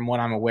 from what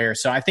I'm aware.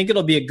 So I think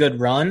it'll be a good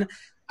run.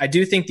 I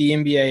do think the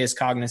NBA is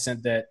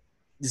cognizant that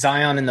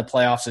Zion in the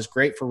playoffs is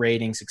great for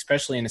ratings,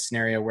 especially in a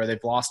scenario where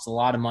they've lost a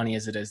lot of money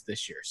as it is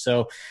this year.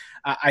 So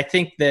I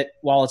think that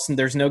while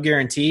there's no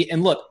guarantee,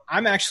 and look,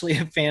 I'm actually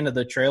a fan of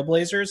the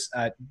Trailblazers.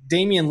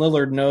 Damian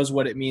Lillard knows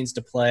what it means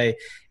to play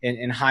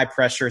in high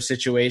pressure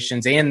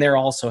situations, and they're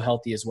also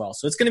healthy as well.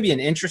 So it's going to be an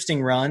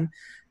interesting run.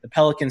 The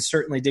Pelicans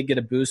certainly did get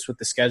a boost with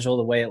the schedule,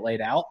 the way it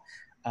laid out.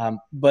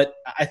 But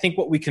I think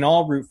what we can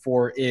all root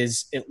for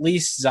is at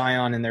least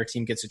Zion and their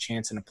team gets a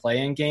chance in a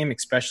play-in game,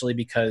 especially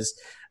because,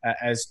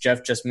 as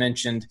Jeff just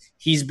mentioned,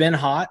 he's been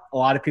hot. A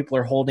lot of people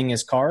are holding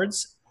his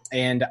cards.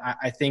 And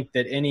I think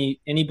that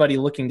anybody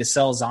looking to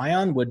sell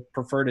Zion would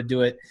prefer to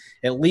do it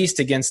at least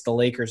against the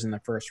Lakers in the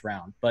first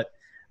round. But,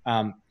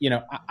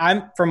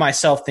 I'm for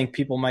myself think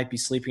people might be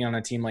sleeping on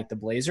a team like the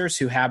Blazers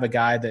who have a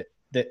guy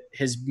that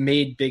has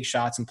made big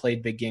shots and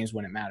played big games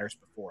when it matters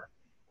before.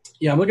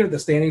 Yeah, I'm looking at the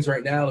standings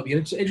right now. It'll be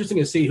interesting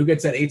to see who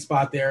gets that 8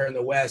 spot there in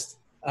the West.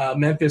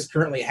 Memphis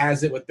currently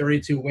has it with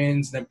 32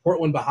 wins, and then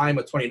Portland behind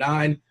with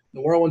 29.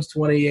 New Orleans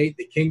 28,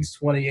 the Kings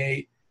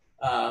 28.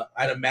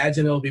 I'd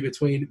imagine it'll be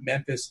between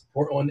Memphis,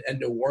 Portland, and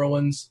New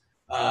Orleans.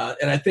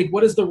 And I think,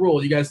 what is the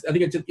rule? You guys, I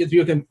think it's to be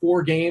within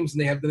 4 games,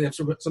 and they have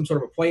some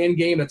sort of a play-in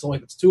game. That's only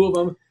if it's 2 of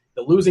them.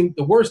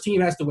 The worst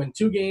team has to win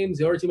 2 games.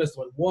 The other team has to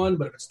win 1.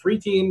 But if it's 3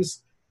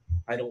 teams,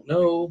 I don't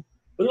know.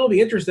 But it'll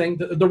be interesting.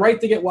 The right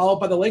to get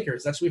walloped by the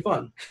Lakers. That should be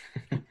fun.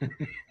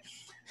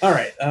 All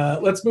right,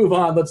 let's move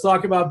on. Let's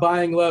talk about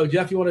buying low.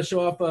 Jeff, you want to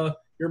show off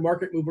your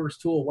market movers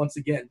tool once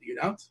again? Do you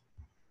know?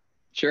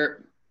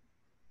 Sure.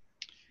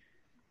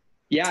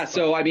 Yeah.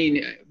 So, I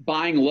mean,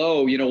 buying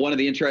low, one of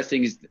the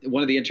interesting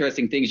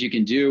things you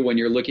can do when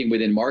you're looking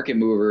within market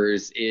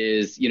movers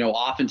is,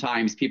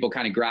 oftentimes people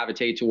kind of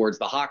gravitate towards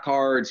the hot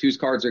cards, whose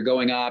cards are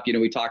going up.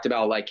 We talked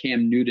about like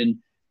Cam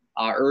Newton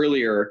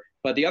earlier,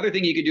 but the other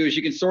thing you can do is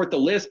you can sort the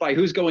list by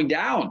who's going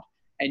down,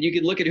 and you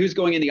can look at who's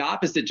going in the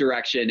opposite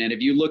direction. And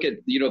if you look at,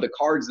 the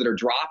cards that are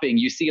dropping,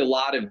 you see a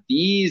lot of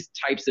these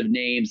types of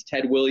names: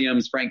 Ted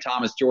Williams, Frank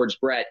Thomas, George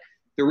Brett.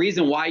 The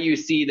reason why you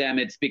see them,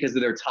 it's because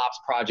of their Topps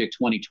Project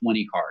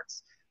 2020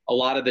 cards. A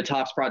lot of the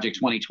Topps Project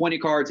 2020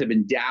 cards have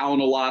been down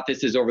a lot.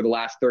 This is over the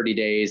last 30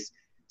 days.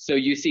 So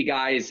you see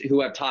guys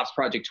who have Topps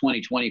Project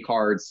 2020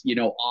 cards,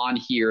 on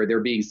here.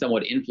 They're being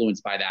somewhat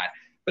influenced by that.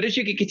 But as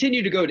you can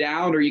continue to go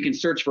down, or you can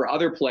search for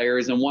other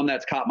players, and one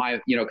that's caught my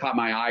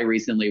eye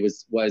recently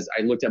was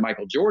I looked at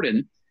Michael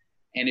Jordan.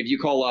 And if you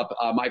call up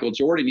Michael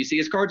Jordan, you see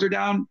his cards are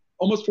down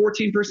almost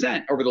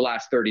 14% over the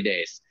last 30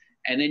 days.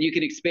 And then you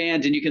can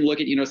expand and you can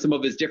look at, some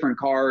of his different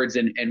cards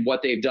and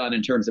what they've done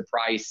in terms of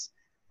price,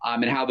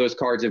 and how those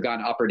cards have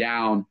gone up or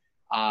down,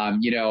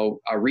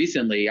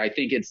 recently. I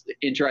think it's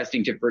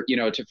interesting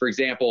for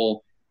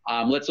example,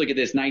 let's look at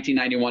this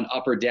 1991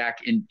 Upper Deck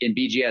in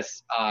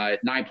BGS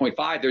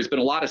 9.5. There's been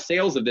a lot of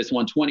sales of this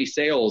one, 20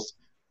 sales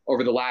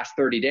over the last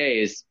 30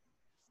 days.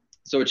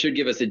 So it should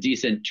give us a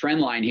decent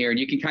trend line here. And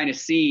you can kind of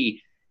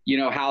see,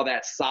 how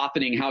that's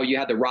softening, how you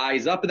had the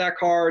rise up of that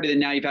card, and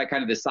now you've had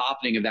kind of the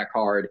softening of that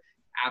card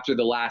after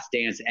the Last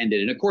Dance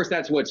ended. And of course,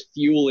 that's what's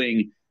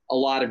fueling a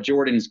lot of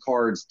Jordan's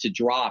cards to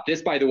drop.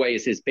 This, by the way,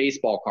 is his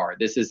baseball card.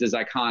 This is his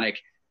iconic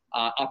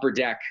Upper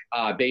Deck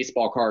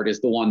baseball card,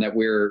 is the one that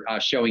we're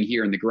showing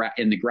here in the graph.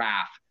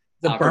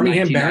 The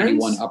Birmingham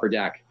Barons Upper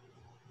Deck.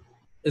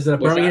 Is it a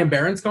Birmingham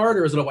Barons card,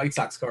 or is it a White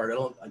Sox card?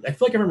 I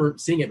feel like I remember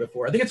seeing it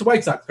before. I think it's a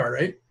White Sox card,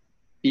 right?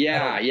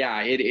 Yeah,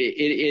 it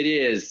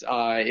is.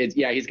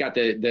 He's got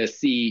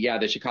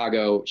the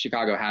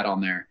Chicago hat on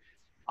there.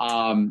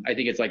 I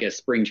think it's like a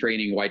spring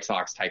training White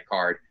Sox type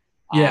card.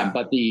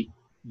 But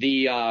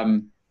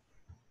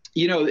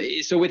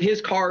so with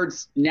his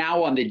cards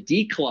now on the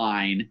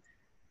decline,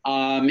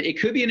 it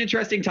could be an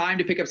interesting time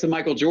to pick up some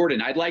Michael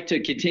Jordan. I'd like to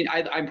continue.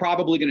 I'm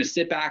probably going to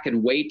sit back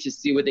and wait to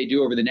see what they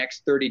do over the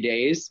next 30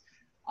 days.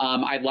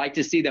 I'd like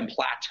to see them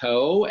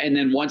plateau. And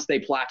then once they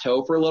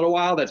plateau for a little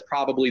while, that's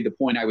probably the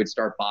point I would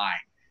start buying.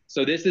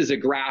 So this is a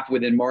graph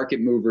within market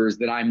movers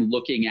that I'm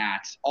looking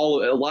at. A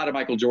lot of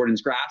Michael Jordan's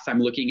graphs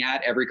I'm looking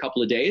at every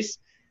couple of days,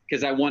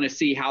 because I want to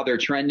see how they're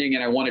trending,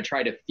 and I want to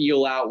try to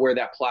feel out where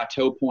that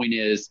plateau point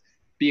is,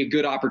 be a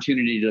good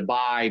opportunity to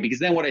buy, because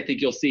then what I think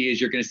you'll see is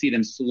you're going to see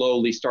them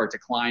slowly start to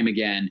climb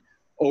again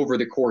over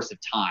the course of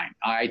time.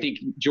 I think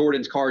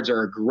Jordan's cards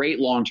are a great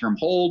long-term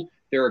hold.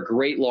 They're a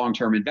great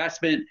long-term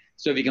investment.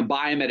 So if you can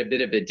buy them at a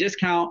bit of a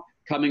discount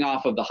coming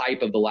off of the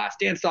hype of the Last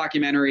Dance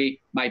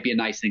documentary, might be a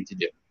nice thing to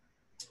do.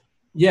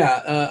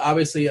 Yeah,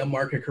 obviously a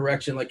market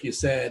correction, like you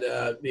said.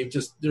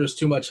 There's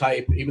too much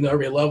hype, even though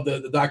everybody loved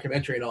the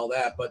documentary and all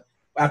that. But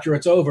after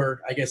it's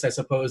over, I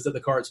suppose that the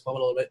cards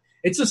plummet a little bit.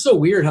 It's just so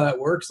weird how that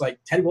works. Like,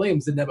 Ted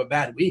Williams didn't have a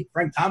bad week.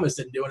 Frank Thomas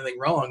didn't do anything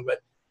wrong. But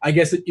I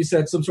guess you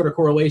said some sort of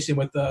correlation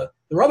with the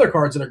other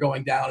cards that are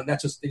going down, and they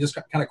just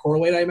kind of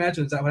correlate, I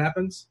imagine. Is that what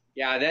happens?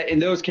 Yeah, that in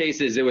those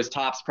cases, it was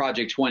Topps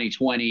Project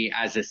 2020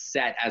 as a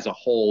set, as a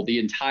whole. The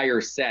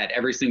entire set,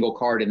 every single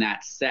card in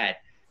that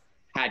set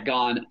had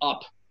gone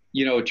up,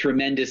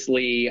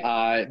 tremendously,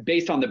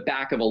 based on the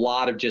back of a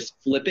lot of just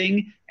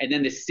flipping. And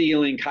then the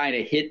ceiling kind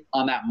of hit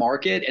on that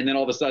market. And then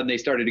all of a sudden they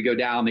started to go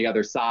down the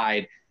other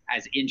side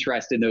as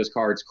interest in those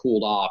cards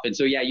cooled off. And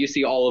so, yeah, you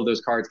see all of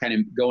those cards kind of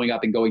going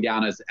up and going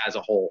down as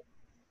a whole.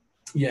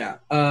 Yeah.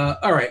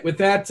 All right. With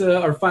that,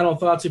 our final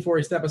thoughts before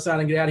we step aside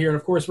and get out of here. And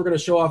of course, we're going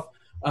to show off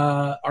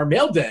our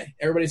mail day.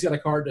 Everybody's got a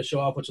card to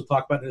show off, which we'll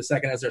talk about in a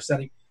second as they're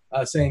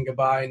saying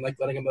goodbye, and like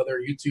letting them know their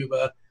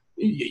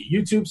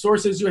YouTube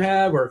sources you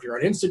have, or if you're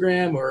on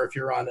Instagram, or if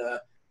you're on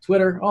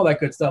Twitter, all that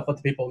good stuff. Let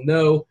the people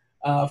know.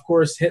 Of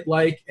course, hit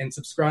like and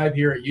subscribe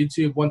here at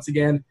YouTube. Once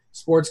again,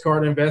 Sports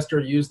Card Investor,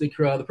 use the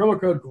promo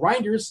code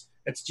GRINDERS,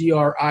 that's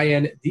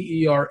GRINDERS,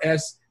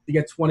 to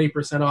get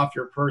 20% off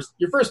your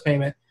first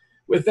payment.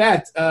 With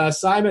that,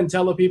 Simon,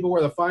 tell the people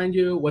where to find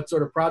you, what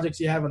sort of projects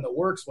you have in the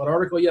works, what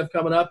article you have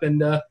coming up, and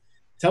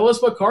tell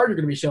us what card you're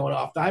going to be showing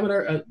off.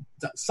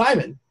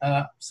 Simon.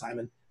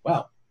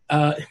 Wow.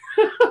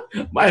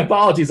 My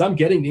apologies. I'm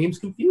getting names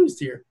confused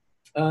here.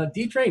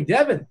 D-Train,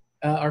 Devin,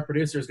 our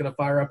producer, is going to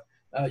fire up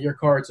your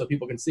card so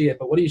people can see it.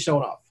 But what are you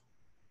showing off?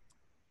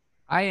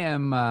 I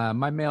am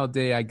my mail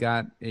day. I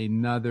got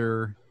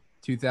another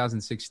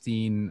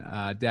 2016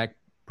 Dak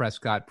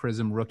Prescott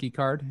Prism rookie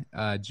card,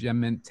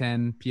 Gem Mint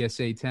 10,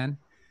 PSA 10.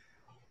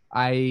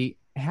 I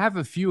have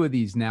a few of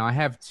these now. I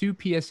have 2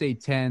 PSA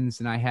 10s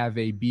and I have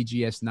a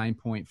BGS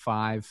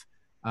 9.5.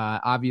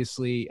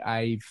 Obviously,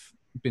 I've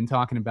been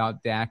talking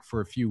about Dak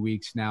for a few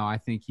weeks now. I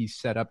think he's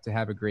set up to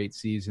have a great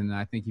season. And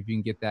I think if you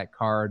can get that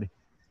card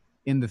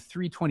in the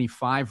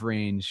 325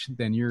 range,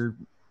 then you're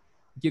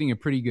getting a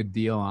pretty good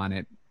deal on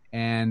it.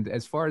 And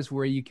as far as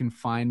where you can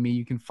find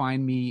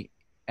me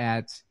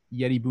at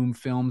Yeti Boom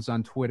Films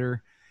on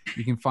Twitter.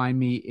 You can find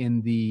me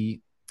in the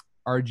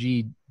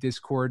RG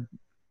Discord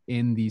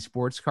in the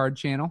Sports Card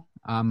channel.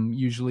 I'm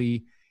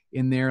usually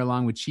in there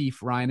along with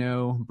Chief,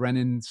 Rhino.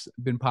 Brennan's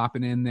been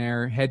popping in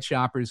there. Head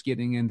Shopper's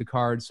getting into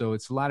cards. So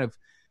it's a lot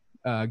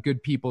of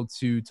good people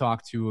to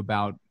talk to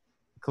about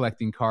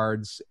collecting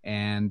cards.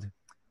 And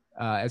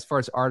as far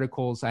as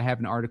articles, I have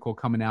an article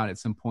coming out at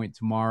some point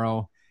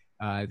tomorrow.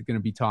 Going to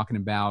be talking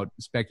about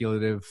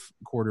speculative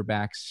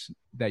quarterbacks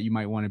that you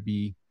might want to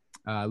be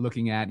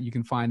looking at. You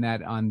can find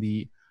that on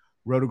the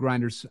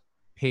Roto-Grinders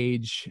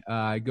page.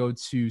 Go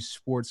to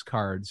Sports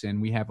Cards,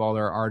 and we have all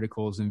our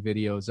articles and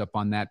videos up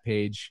on that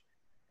page.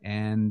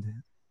 And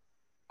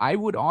I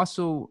would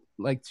also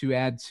like to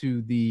add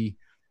to the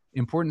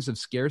importance of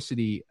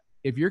scarcity.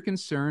 If you're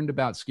concerned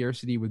about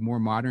scarcity with more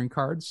modern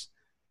cards,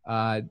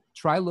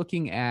 try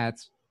looking at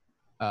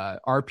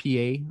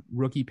RPA,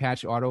 rookie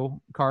patch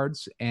auto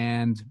cards,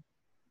 and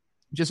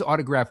just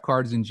autograph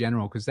cards in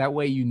general, because that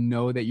way you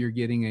know that you're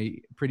getting a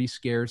pretty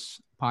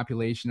scarce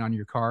population on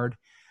your card.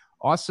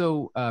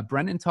 Also,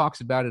 Brendan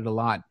talks about it a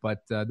lot,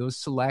 but those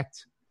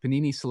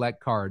Panini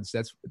Select cards,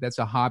 that's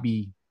a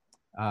hobby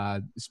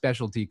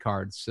specialty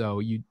cards. So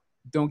you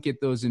don't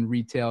get those in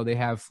retail. They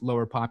have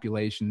lower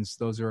populations.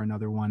 Those are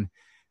another one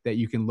that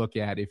you can look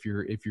at if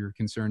you're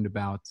concerned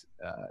about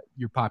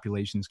your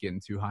populations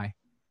getting too high.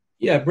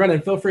 Yeah,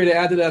 Brendan, feel free to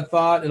add to that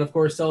thought, and of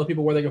course, tell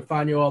people where they can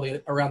find you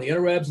around the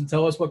interwebs, and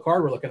tell us what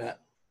card we're looking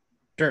at.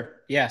 Sure.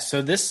 Yeah.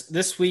 So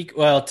this week,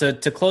 well,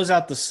 to close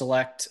out the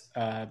select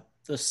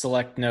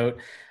note,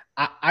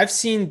 I've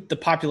seen the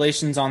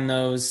populations on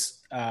those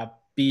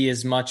be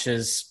as much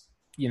as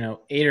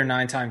 8 or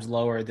 9 times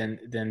lower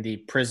than the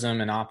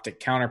Prism and Optic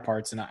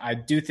counterparts, and I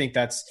do think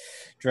that's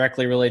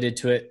directly related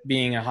to it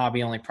being a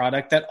hobby only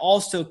product. That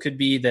also could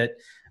be that.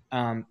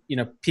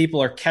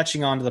 People are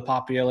catching on to the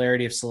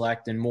popularity of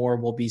Select, and more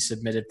will be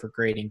submitted for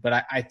grading.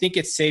 But I think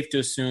it's safe to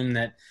assume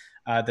that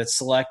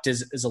Select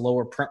is a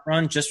lower print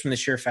run, just from the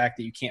sheer fact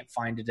that you can't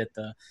find it at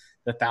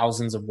the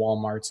thousands of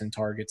Walmarts and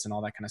Targets and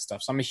all that kind of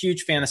stuff. So I'm a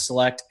huge fan of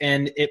Select,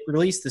 and it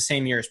released the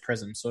same year as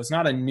Prism. So it's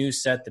not a new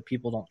set that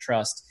people don't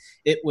trust.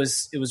 It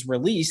was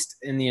released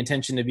in the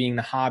intention of being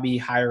the hobby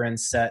higher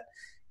end set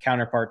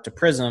counterpart to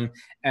Prism,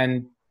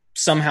 and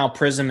somehow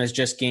Prism has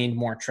just gained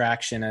more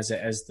traction as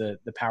the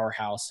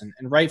powerhouse, and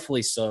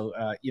rightfully so.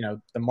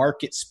 The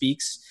market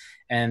speaks,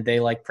 and they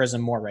like Prism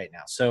more right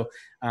now. So,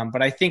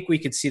 but I think we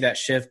could see that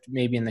shift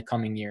maybe in the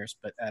coming years,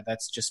 but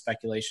that's just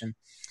speculation.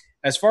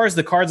 As far as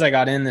the cards I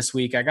got in this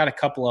week, I got a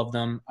couple of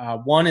them.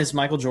 One is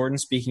Michael Jordan.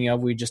 Speaking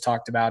of, we just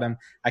talked about him.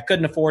 I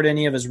couldn't afford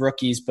any of his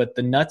rookies, but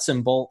the nuts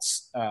and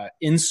bolts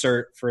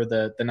insert for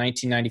the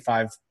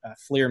 1995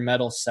 Fleer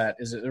metal set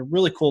is a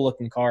really cool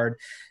looking card.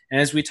 And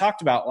as we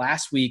talked about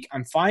last week,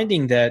 I'm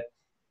finding that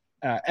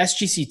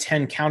SGC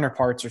 10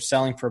 counterparts are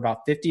selling for about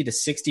 50 to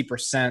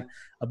 60%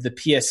 of the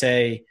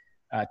PSA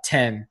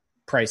 10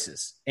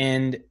 prices.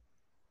 And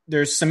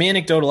there's some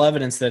anecdotal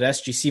evidence that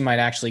SGC might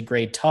actually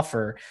grade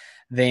tougher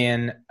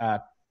than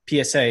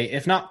PSA,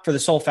 if not for the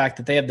sole fact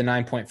that they have the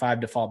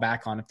 9.5 to fall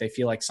back on if they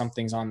feel like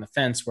something's on the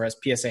fence, whereas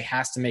PSA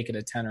has to make it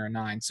a 10 or a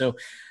 9. So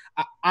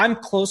I'm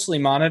closely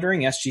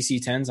monitoring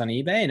SGC 10s on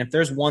eBay, and if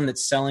there's one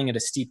that's selling at a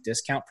steep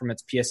discount from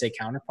its PSA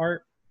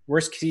counterpart,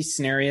 worst case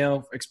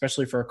scenario,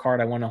 especially for a card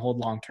I want to hold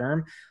long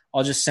term,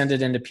 I'll just send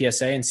it into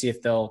PSA and see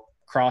if they'll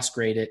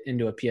cross-grade it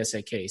into a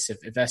PSA case if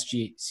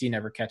SGC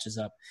never catches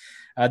up.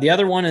 The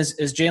other one is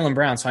Jaylen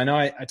Brown. So I know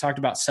I talked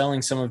about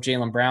selling some of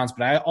Jaylen Brown's,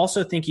 but I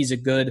also think he's a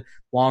good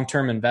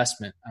long-term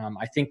investment.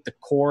 I think the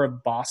core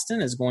of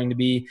Boston is going to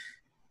be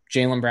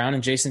Jaylen Brown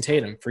and Jason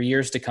Tatum for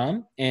years to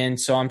come. And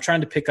so I'm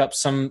trying to pick up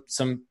some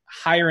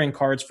higher-end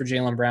cards for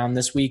Jaylen Brown.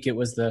 This week it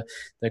was the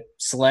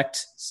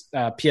Select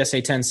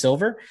PSA 10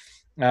 Silver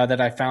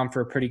that I found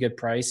for a pretty good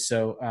price.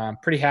 So I'm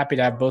pretty happy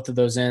to have both of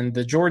those in.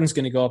 The Jordan's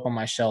going to go up on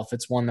my shelf.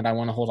 It's one that I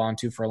want to hold on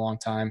to for a long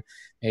time,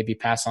 maybe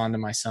pass on to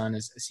my son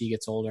as he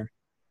gets older.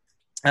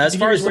 As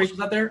far as where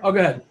out there, go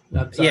ahead.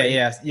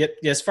 Yeah.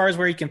 As far as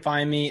where you can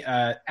find me,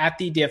 at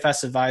the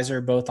DFS Advisor,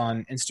 both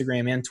on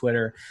Instagram and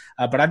Twitter.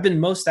 But I've been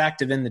most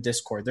active in the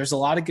Discord. There's a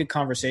lot of good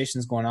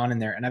conversations going on in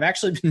there, and I've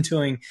actually been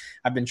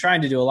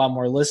trying to do a lot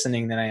more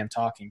listening than I am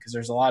talking, because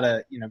there's a lot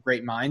of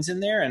great minds in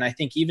there. And I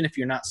think even if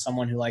you're not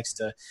someone who likes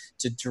to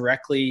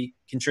directly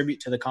contribute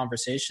to the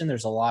conversation,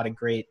 there's a lot of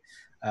great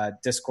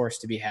discourse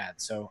to be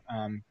had. So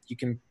you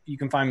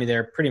can find me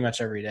there pretty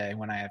much every day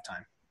when I have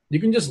time. You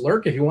can just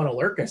lurk if you want to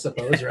lurk, I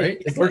suppose,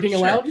 right? Is lurking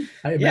allowed?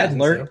 I imagine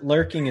so.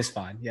 Lurking is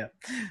fine. Yeah.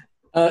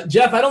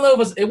 Jeff, I don't know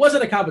if it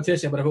wasn't a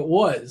competition, but if it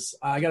was,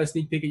 I got a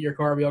sneak peek at your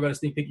card. We all got a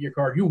sneak peek at your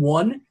card. You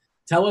won.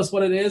 Tell us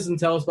what it is and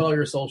tell us about all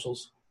your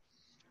socials.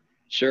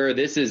 Sure.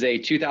 This is a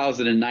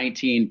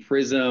 2019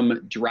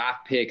 Prism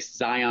Draft Picks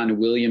Zion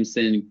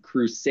Williamson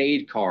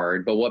Crusade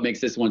card. But what makes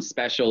this one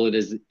special, it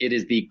is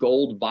the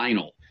gold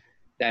vinyl.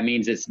 That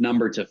means it's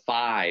numbered to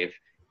 5.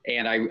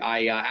 And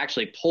I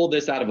actually pulled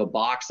this out of a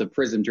box of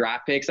Prism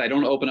Draft Picks. I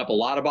don't open up a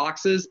lot of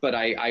boxes, but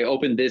I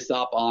opened this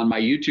up on my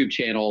YouTube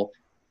channel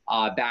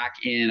back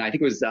in, I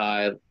think it was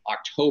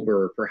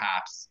October,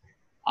 perhaps.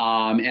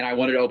 And I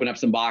wanted to open up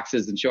some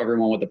boxes and show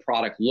everyone what the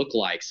product looked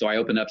like. So I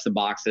opened up some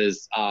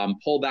boxes,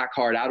 pulled that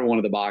card out of one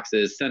of the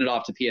boxes, sent it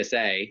off to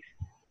PSA,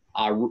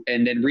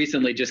 and then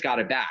recently just got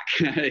it back.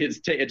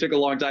 It took a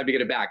long time to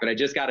get it back, but I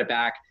just got it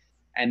back.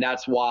 And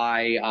that's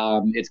why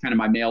it's kind of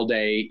my mail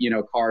day,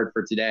 card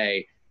for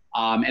today.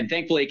 And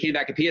thankfully it came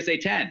back at PSA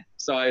 10.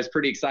 So I was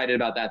pretty excited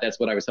about that. That's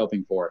what I was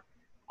hoping for.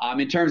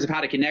 In terms of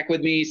how to connect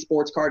with me,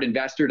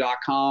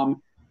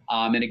 sportscardinvestor.com.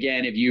 And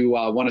again, if you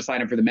want to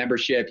sign up for the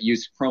membership,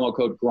 use promo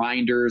code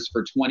GRINDERS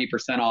for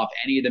 20% off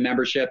any of the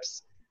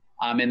memberships.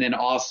 And then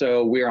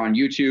also we're on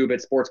YouTube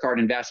at Sports Card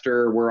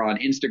Investor. We're on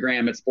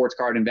Instagram at Sports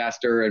Card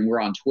Investor, and we're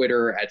on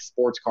Twitter at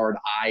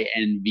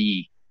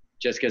SportsCardINV,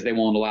 just because they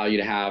won't allow you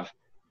to have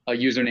a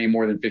username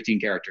more than 15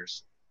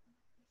 characters.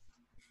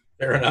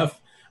 Fair enough.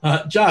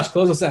 Josh,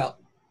 close us out.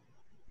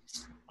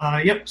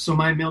 Yep. So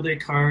my mail day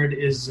card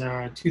is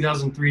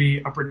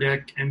 2003 Upper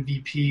Deck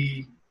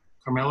MVP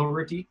Carmelo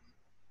rookie.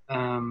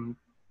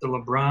 The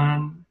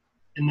LeBron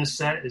in this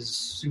set is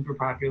super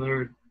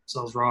popular. It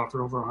sells raw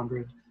for over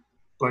 100.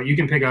 But you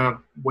can pick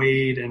up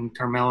Wade and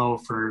Carmelo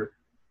for,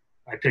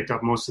 I picked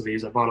up most of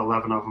these. I bought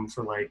 11 of them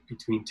for like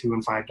between $2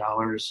 and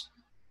 $5.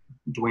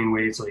 Dwayne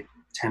Wade's like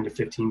 $10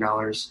 to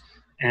 $15.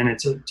 And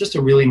it's just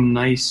a really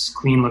nice,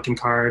 clean looking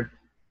card.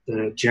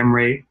 The gem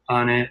rate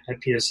on it at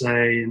PSA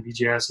and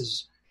BGS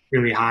is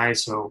really high.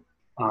 So,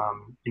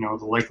 the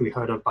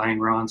likelihood of buying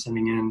raw and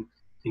sending in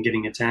and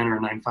getting a 10 or a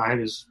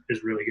 9.5 is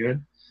really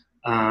good.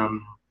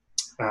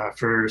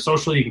 For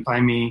social, you can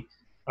find me,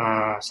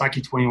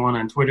 Saki21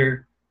 on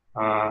Twitter.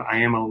 I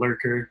am a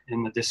lurker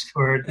in the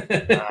Discord.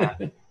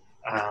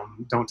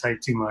 Don't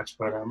type too much,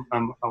 but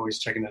I'm always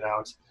checking it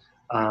out.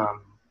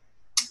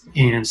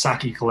 And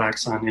Saki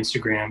Collects on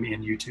Instagram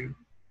and YouTube.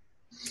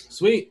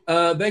 Sweet.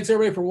 Thanks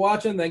everybody for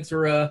watching. Thanks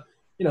for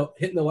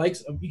hitting the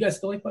likes. You guys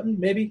hit the like button?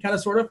 Maybe, kind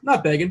of, sort of.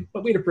 Not begging,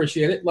 but we'd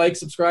appreciate it. Like,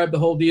 subscribe, the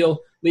whole deal.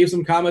 Leave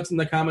some comments in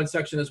the comment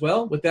section as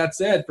well. With that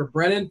said, for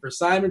Brennan, for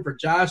Simon, for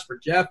Josh, for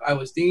Jeff, I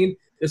was Dean.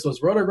 This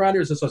was Roto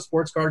Grinders. This was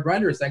Sports Card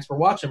Grinders. Thanks for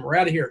watching. We're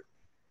out of here.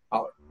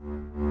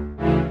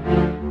 Holler.